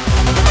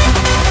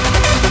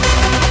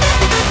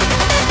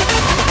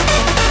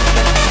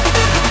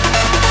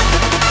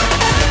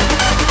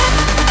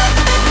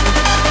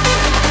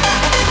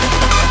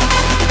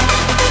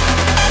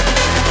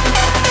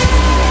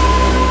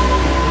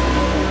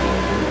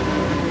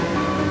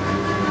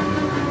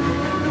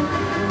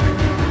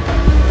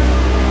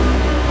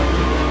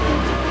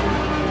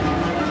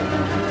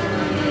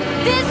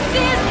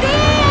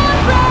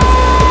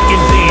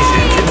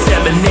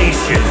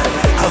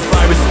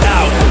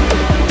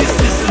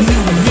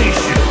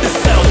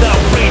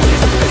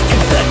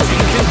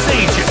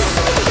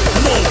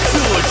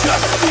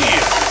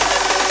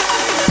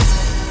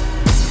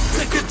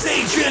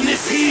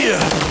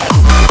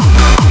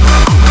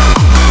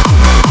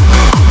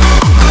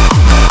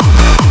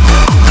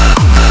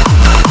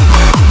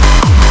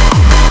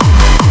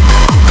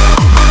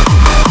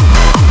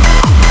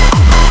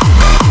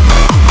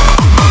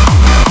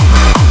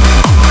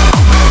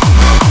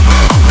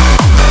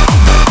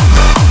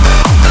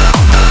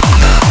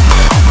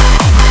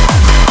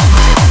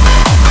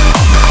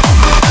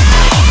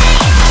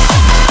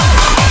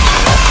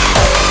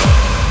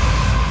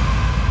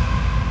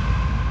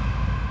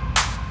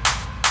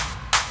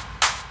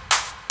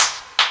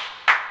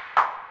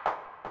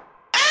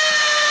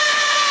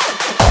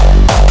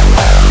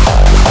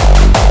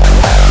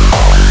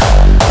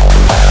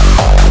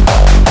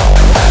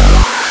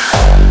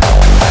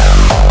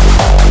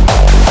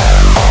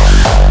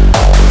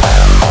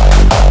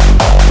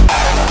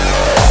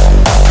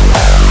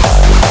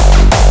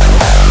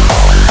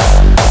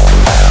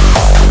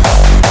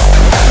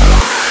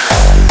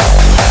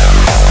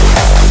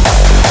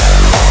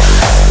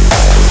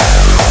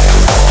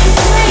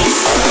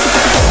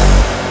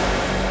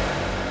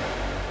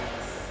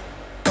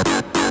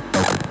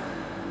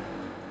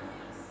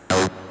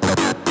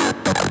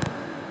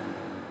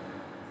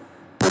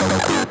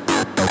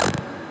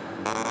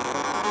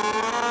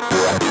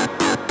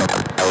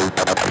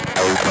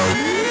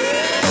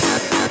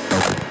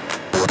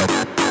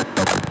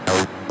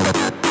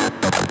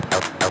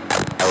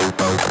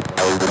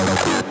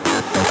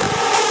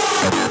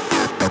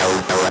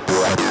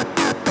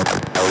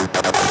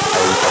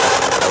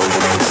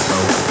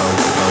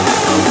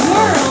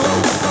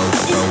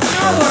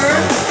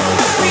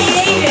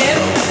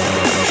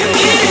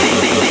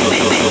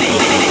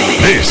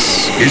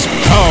 This is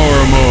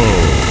Power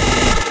Mode.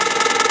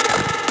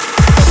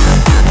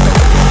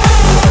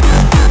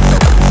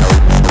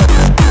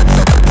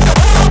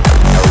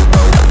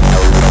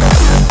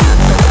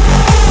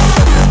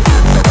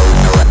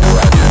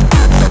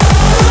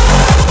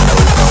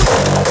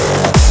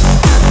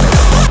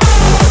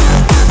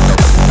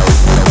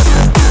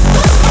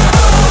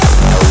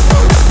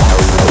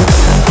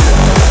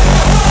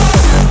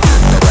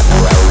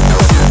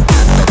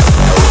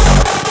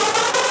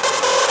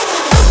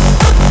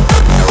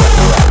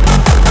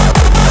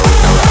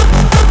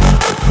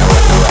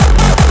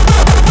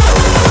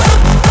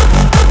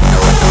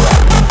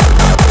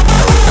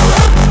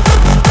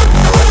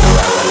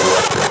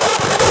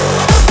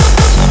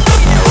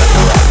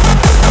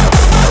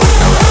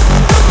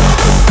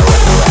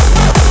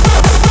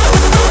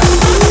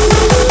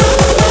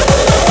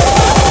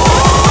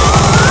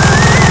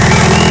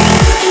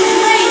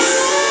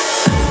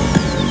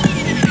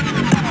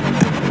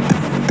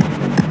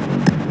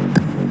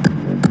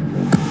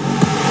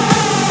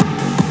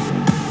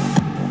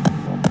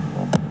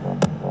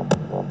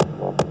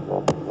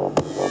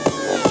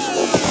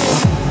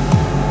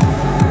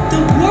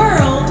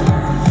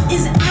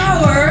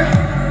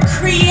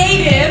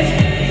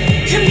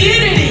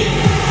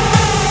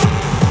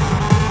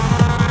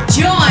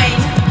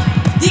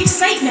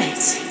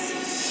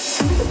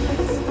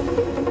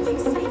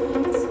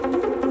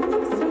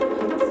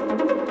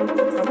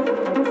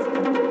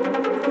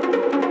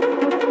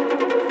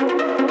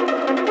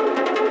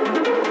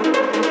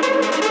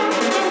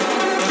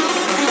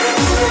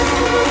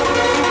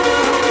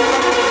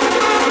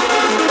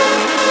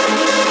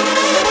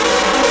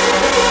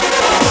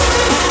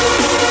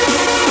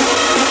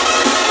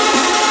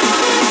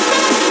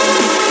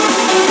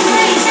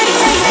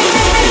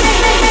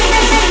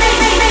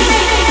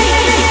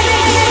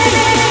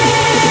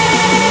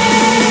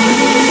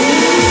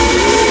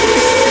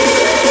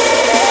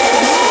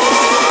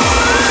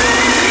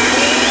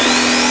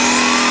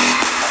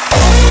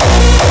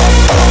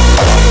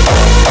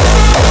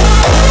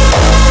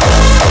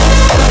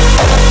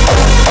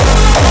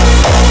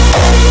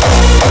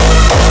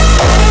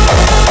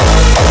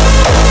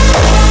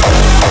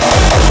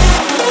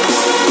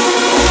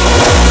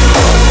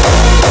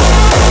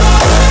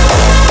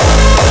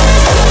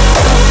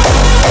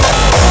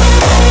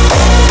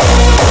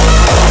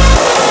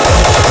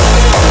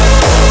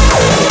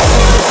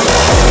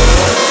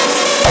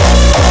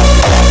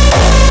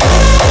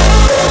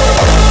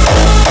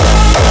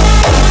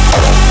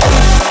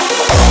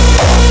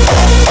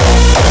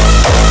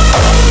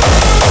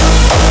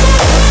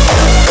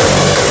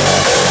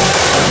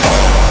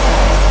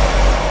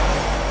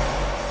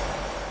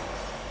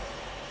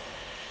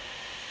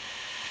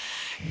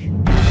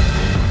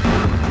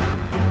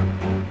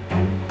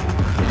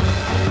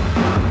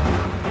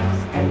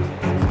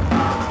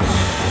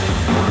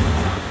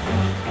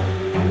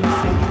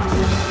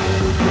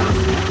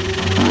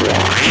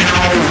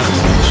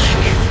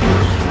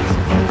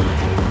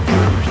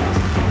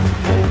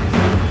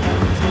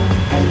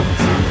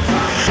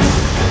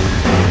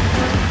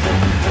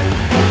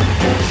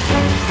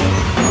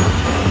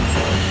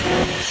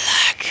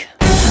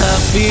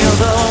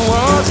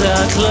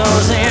 are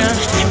closing,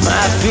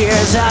 my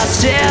fears are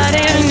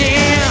setting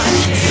in.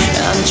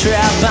 I'm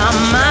trapped by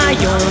my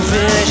own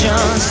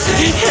visions,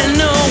 and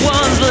no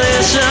one's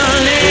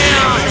listening.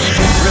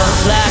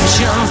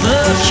 Reflections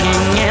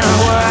looking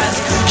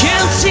inwards,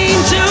 can't seem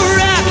to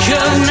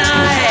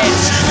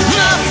recognize.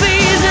 My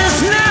face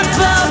is not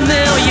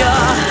familiar,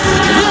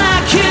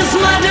 black is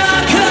my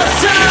darker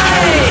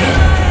side.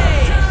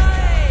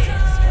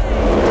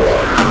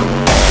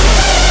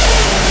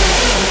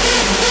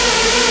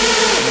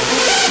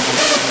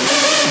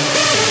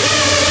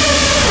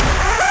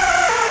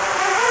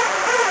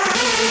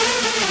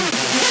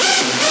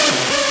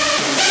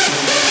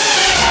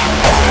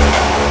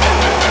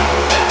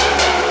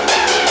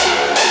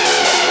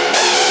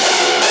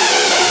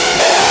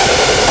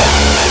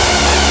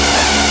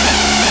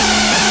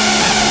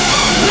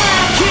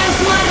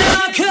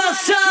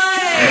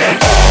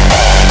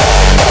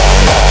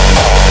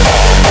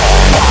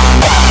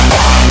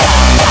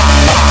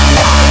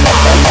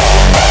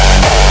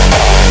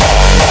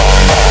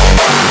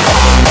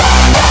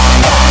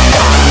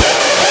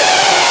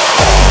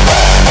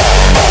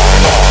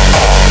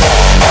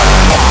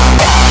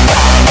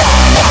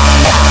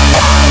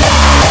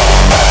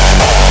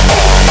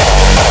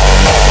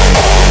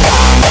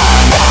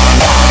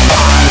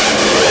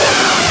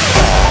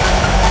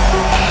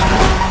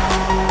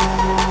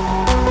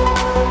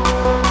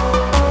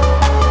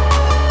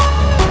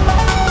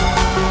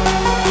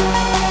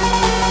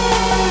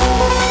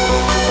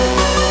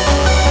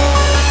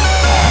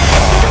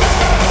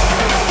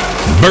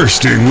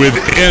 Bursting with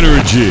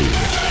energy.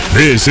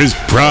 This is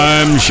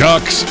Prime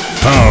Shock's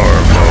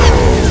Power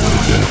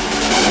Mode.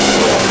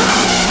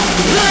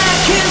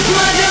 Black is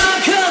my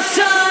darker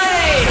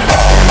side.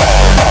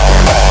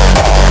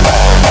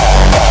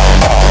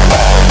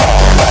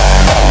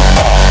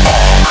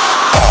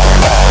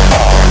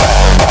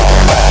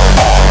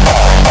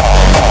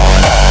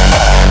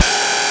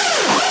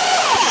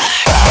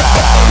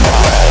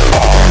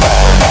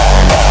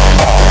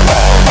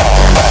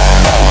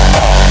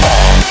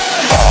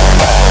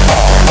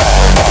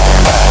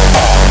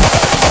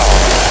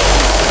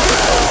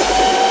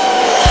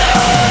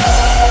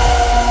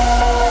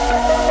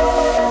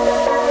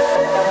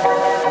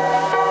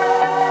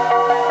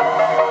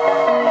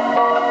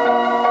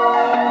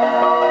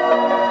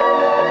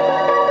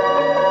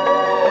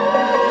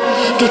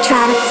 They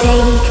try to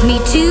take me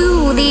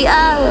to the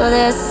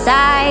other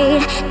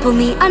side, pull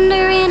me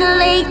under in a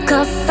lake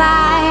of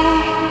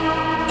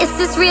fire. Is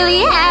this really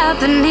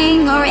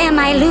happening, or am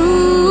I losing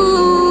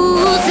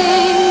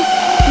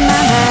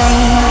my mind?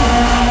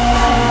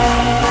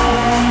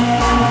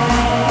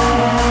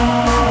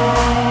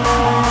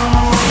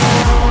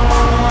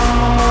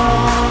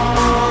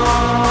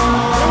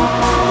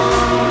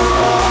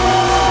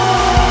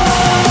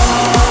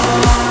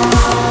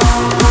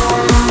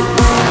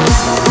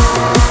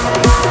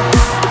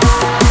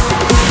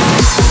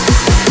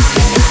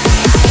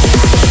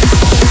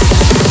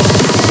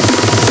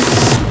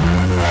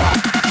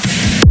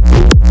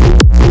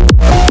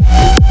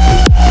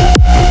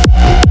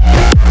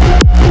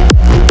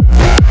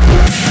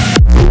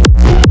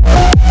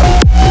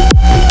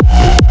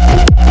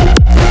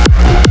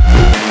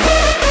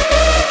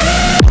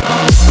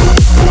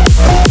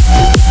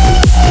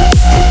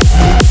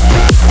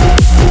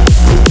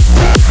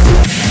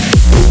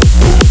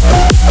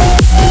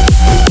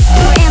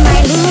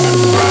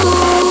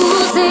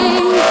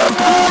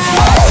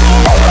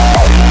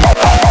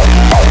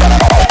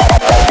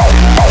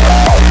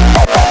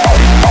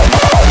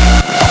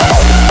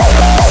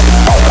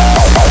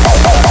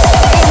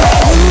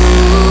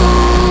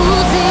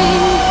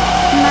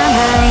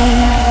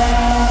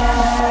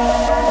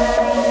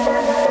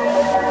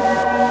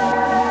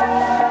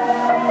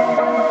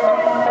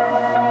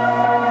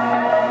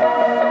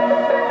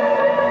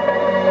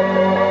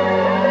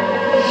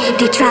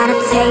 They try to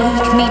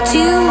take me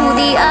to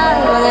the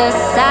other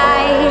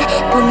side,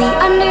 pull me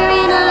under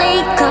in a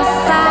lake of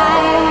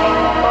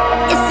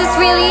fire. Is this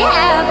really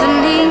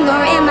happening,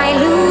 or am I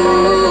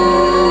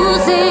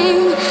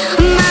losing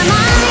my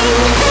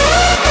mind?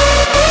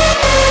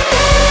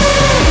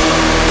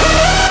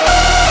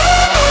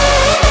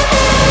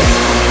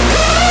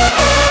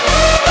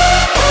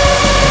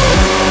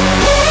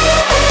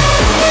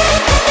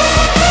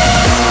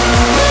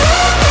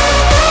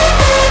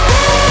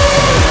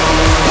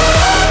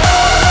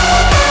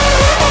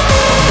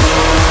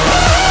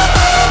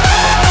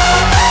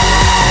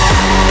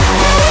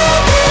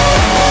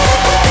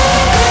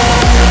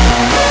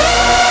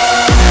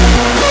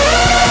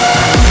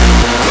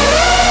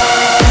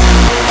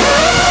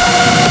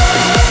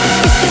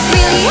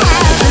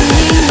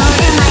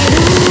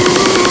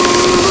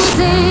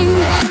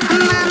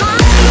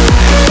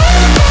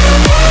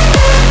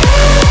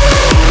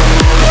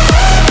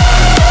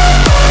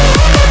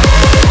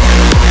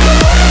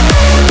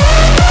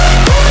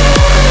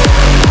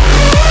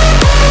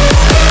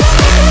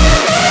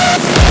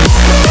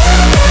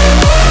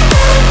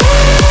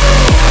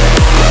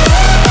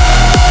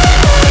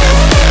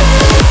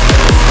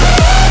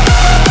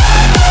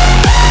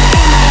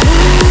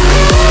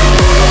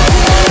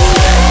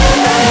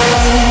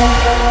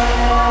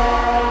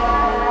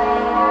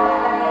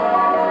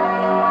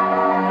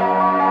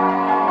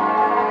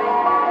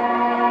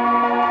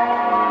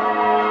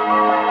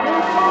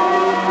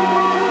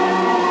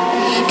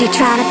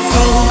 Try to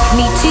take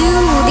me to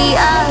the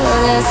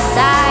other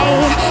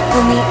side,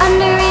 put me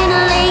under in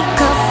a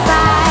lake of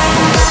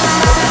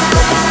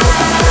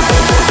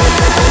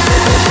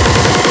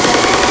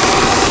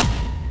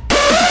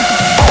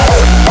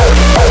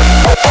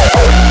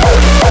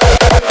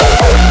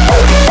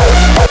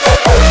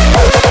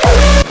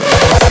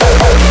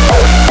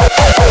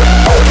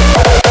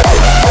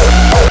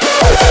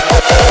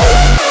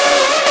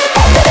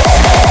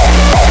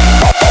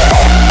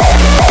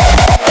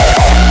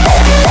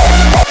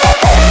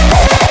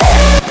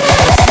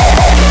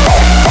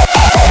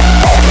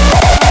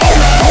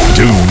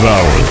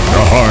Devour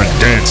the hard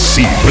dance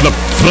scene with a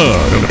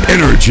flood of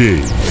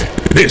energy.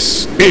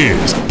 This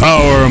is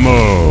Power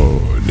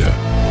Mode.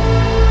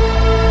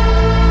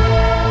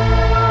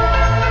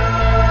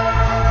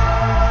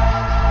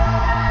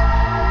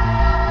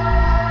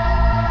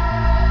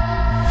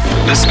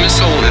 This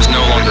missile is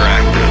no longer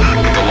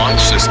active. The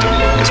launch system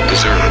is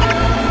preserved.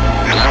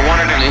 And I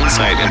wanted an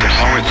insight into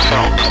how it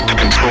felt to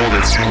control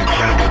this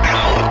incredible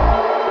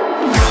power.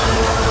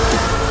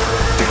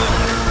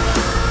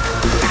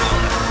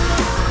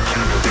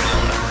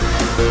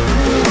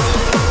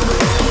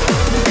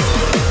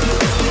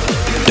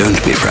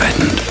 Don't be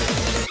frightened.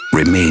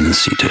 Remain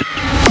seated.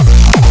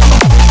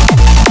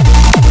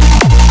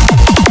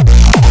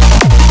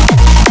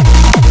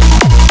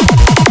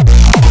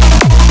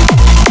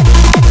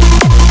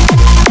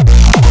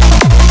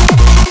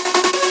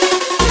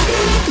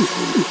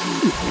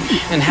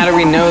 And how do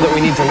we know that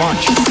we need to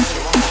launch?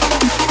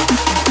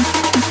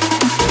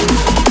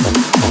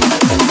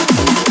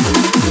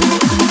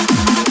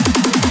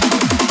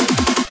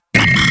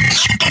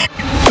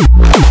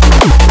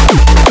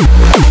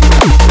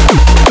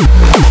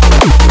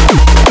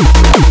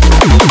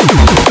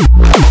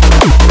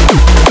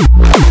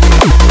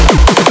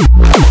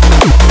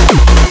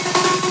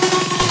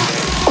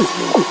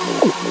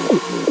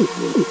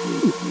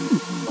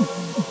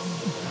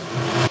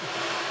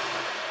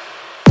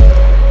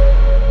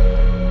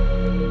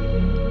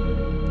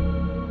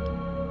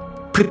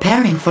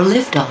 Preparing for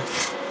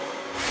liftoff.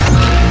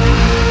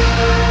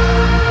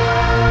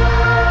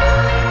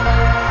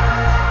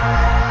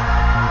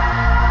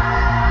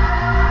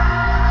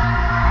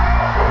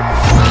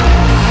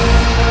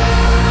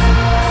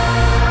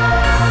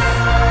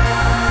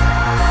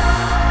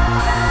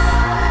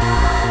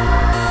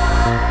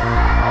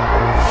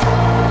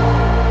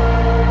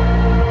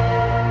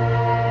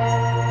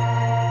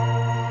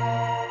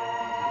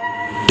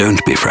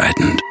 Don't be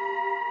frightened.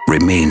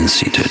 Remain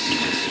seated.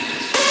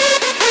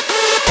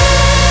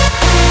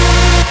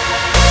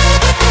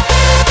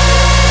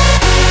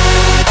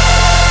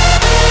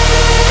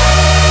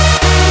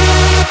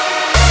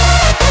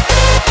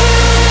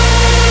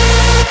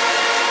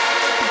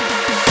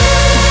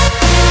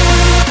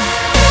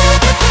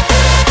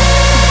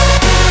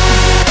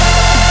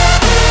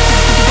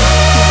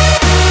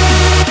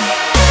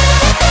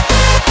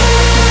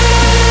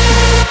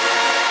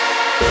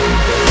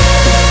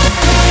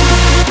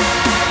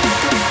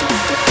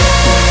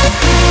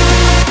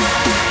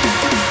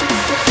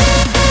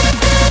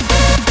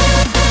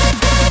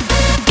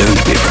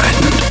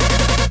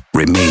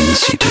 Remain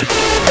seated.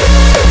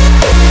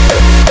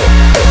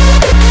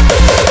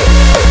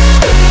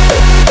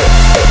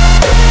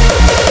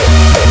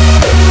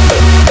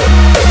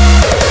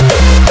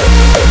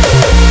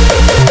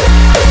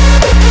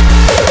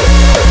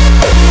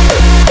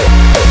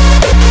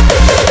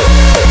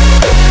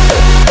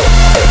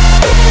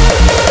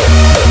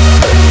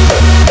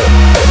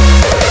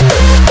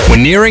 We're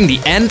nearing the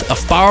end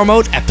of Power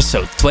Mode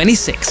episode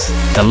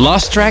 26. The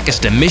last track is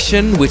The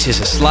Mission, which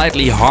is a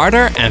slightly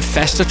harder and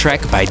faster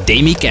track by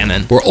Dami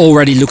Cannon. We're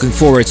already looking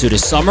forward to the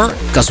summer,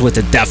 because with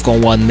the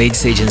Defqon 1 main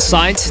stage in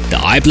sight, the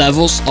hype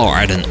levels are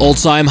at an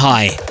all-time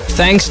high.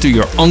 Thanks to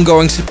your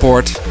ongoing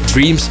support,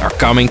 dreams are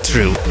coming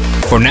true.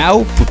 For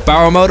now, put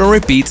Power Mode on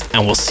repeat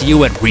and we'll see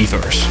you at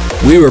Reverse.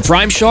 We were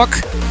Prime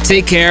Shock,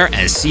 take care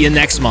and see you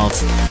next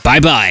month. Bye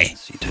bye.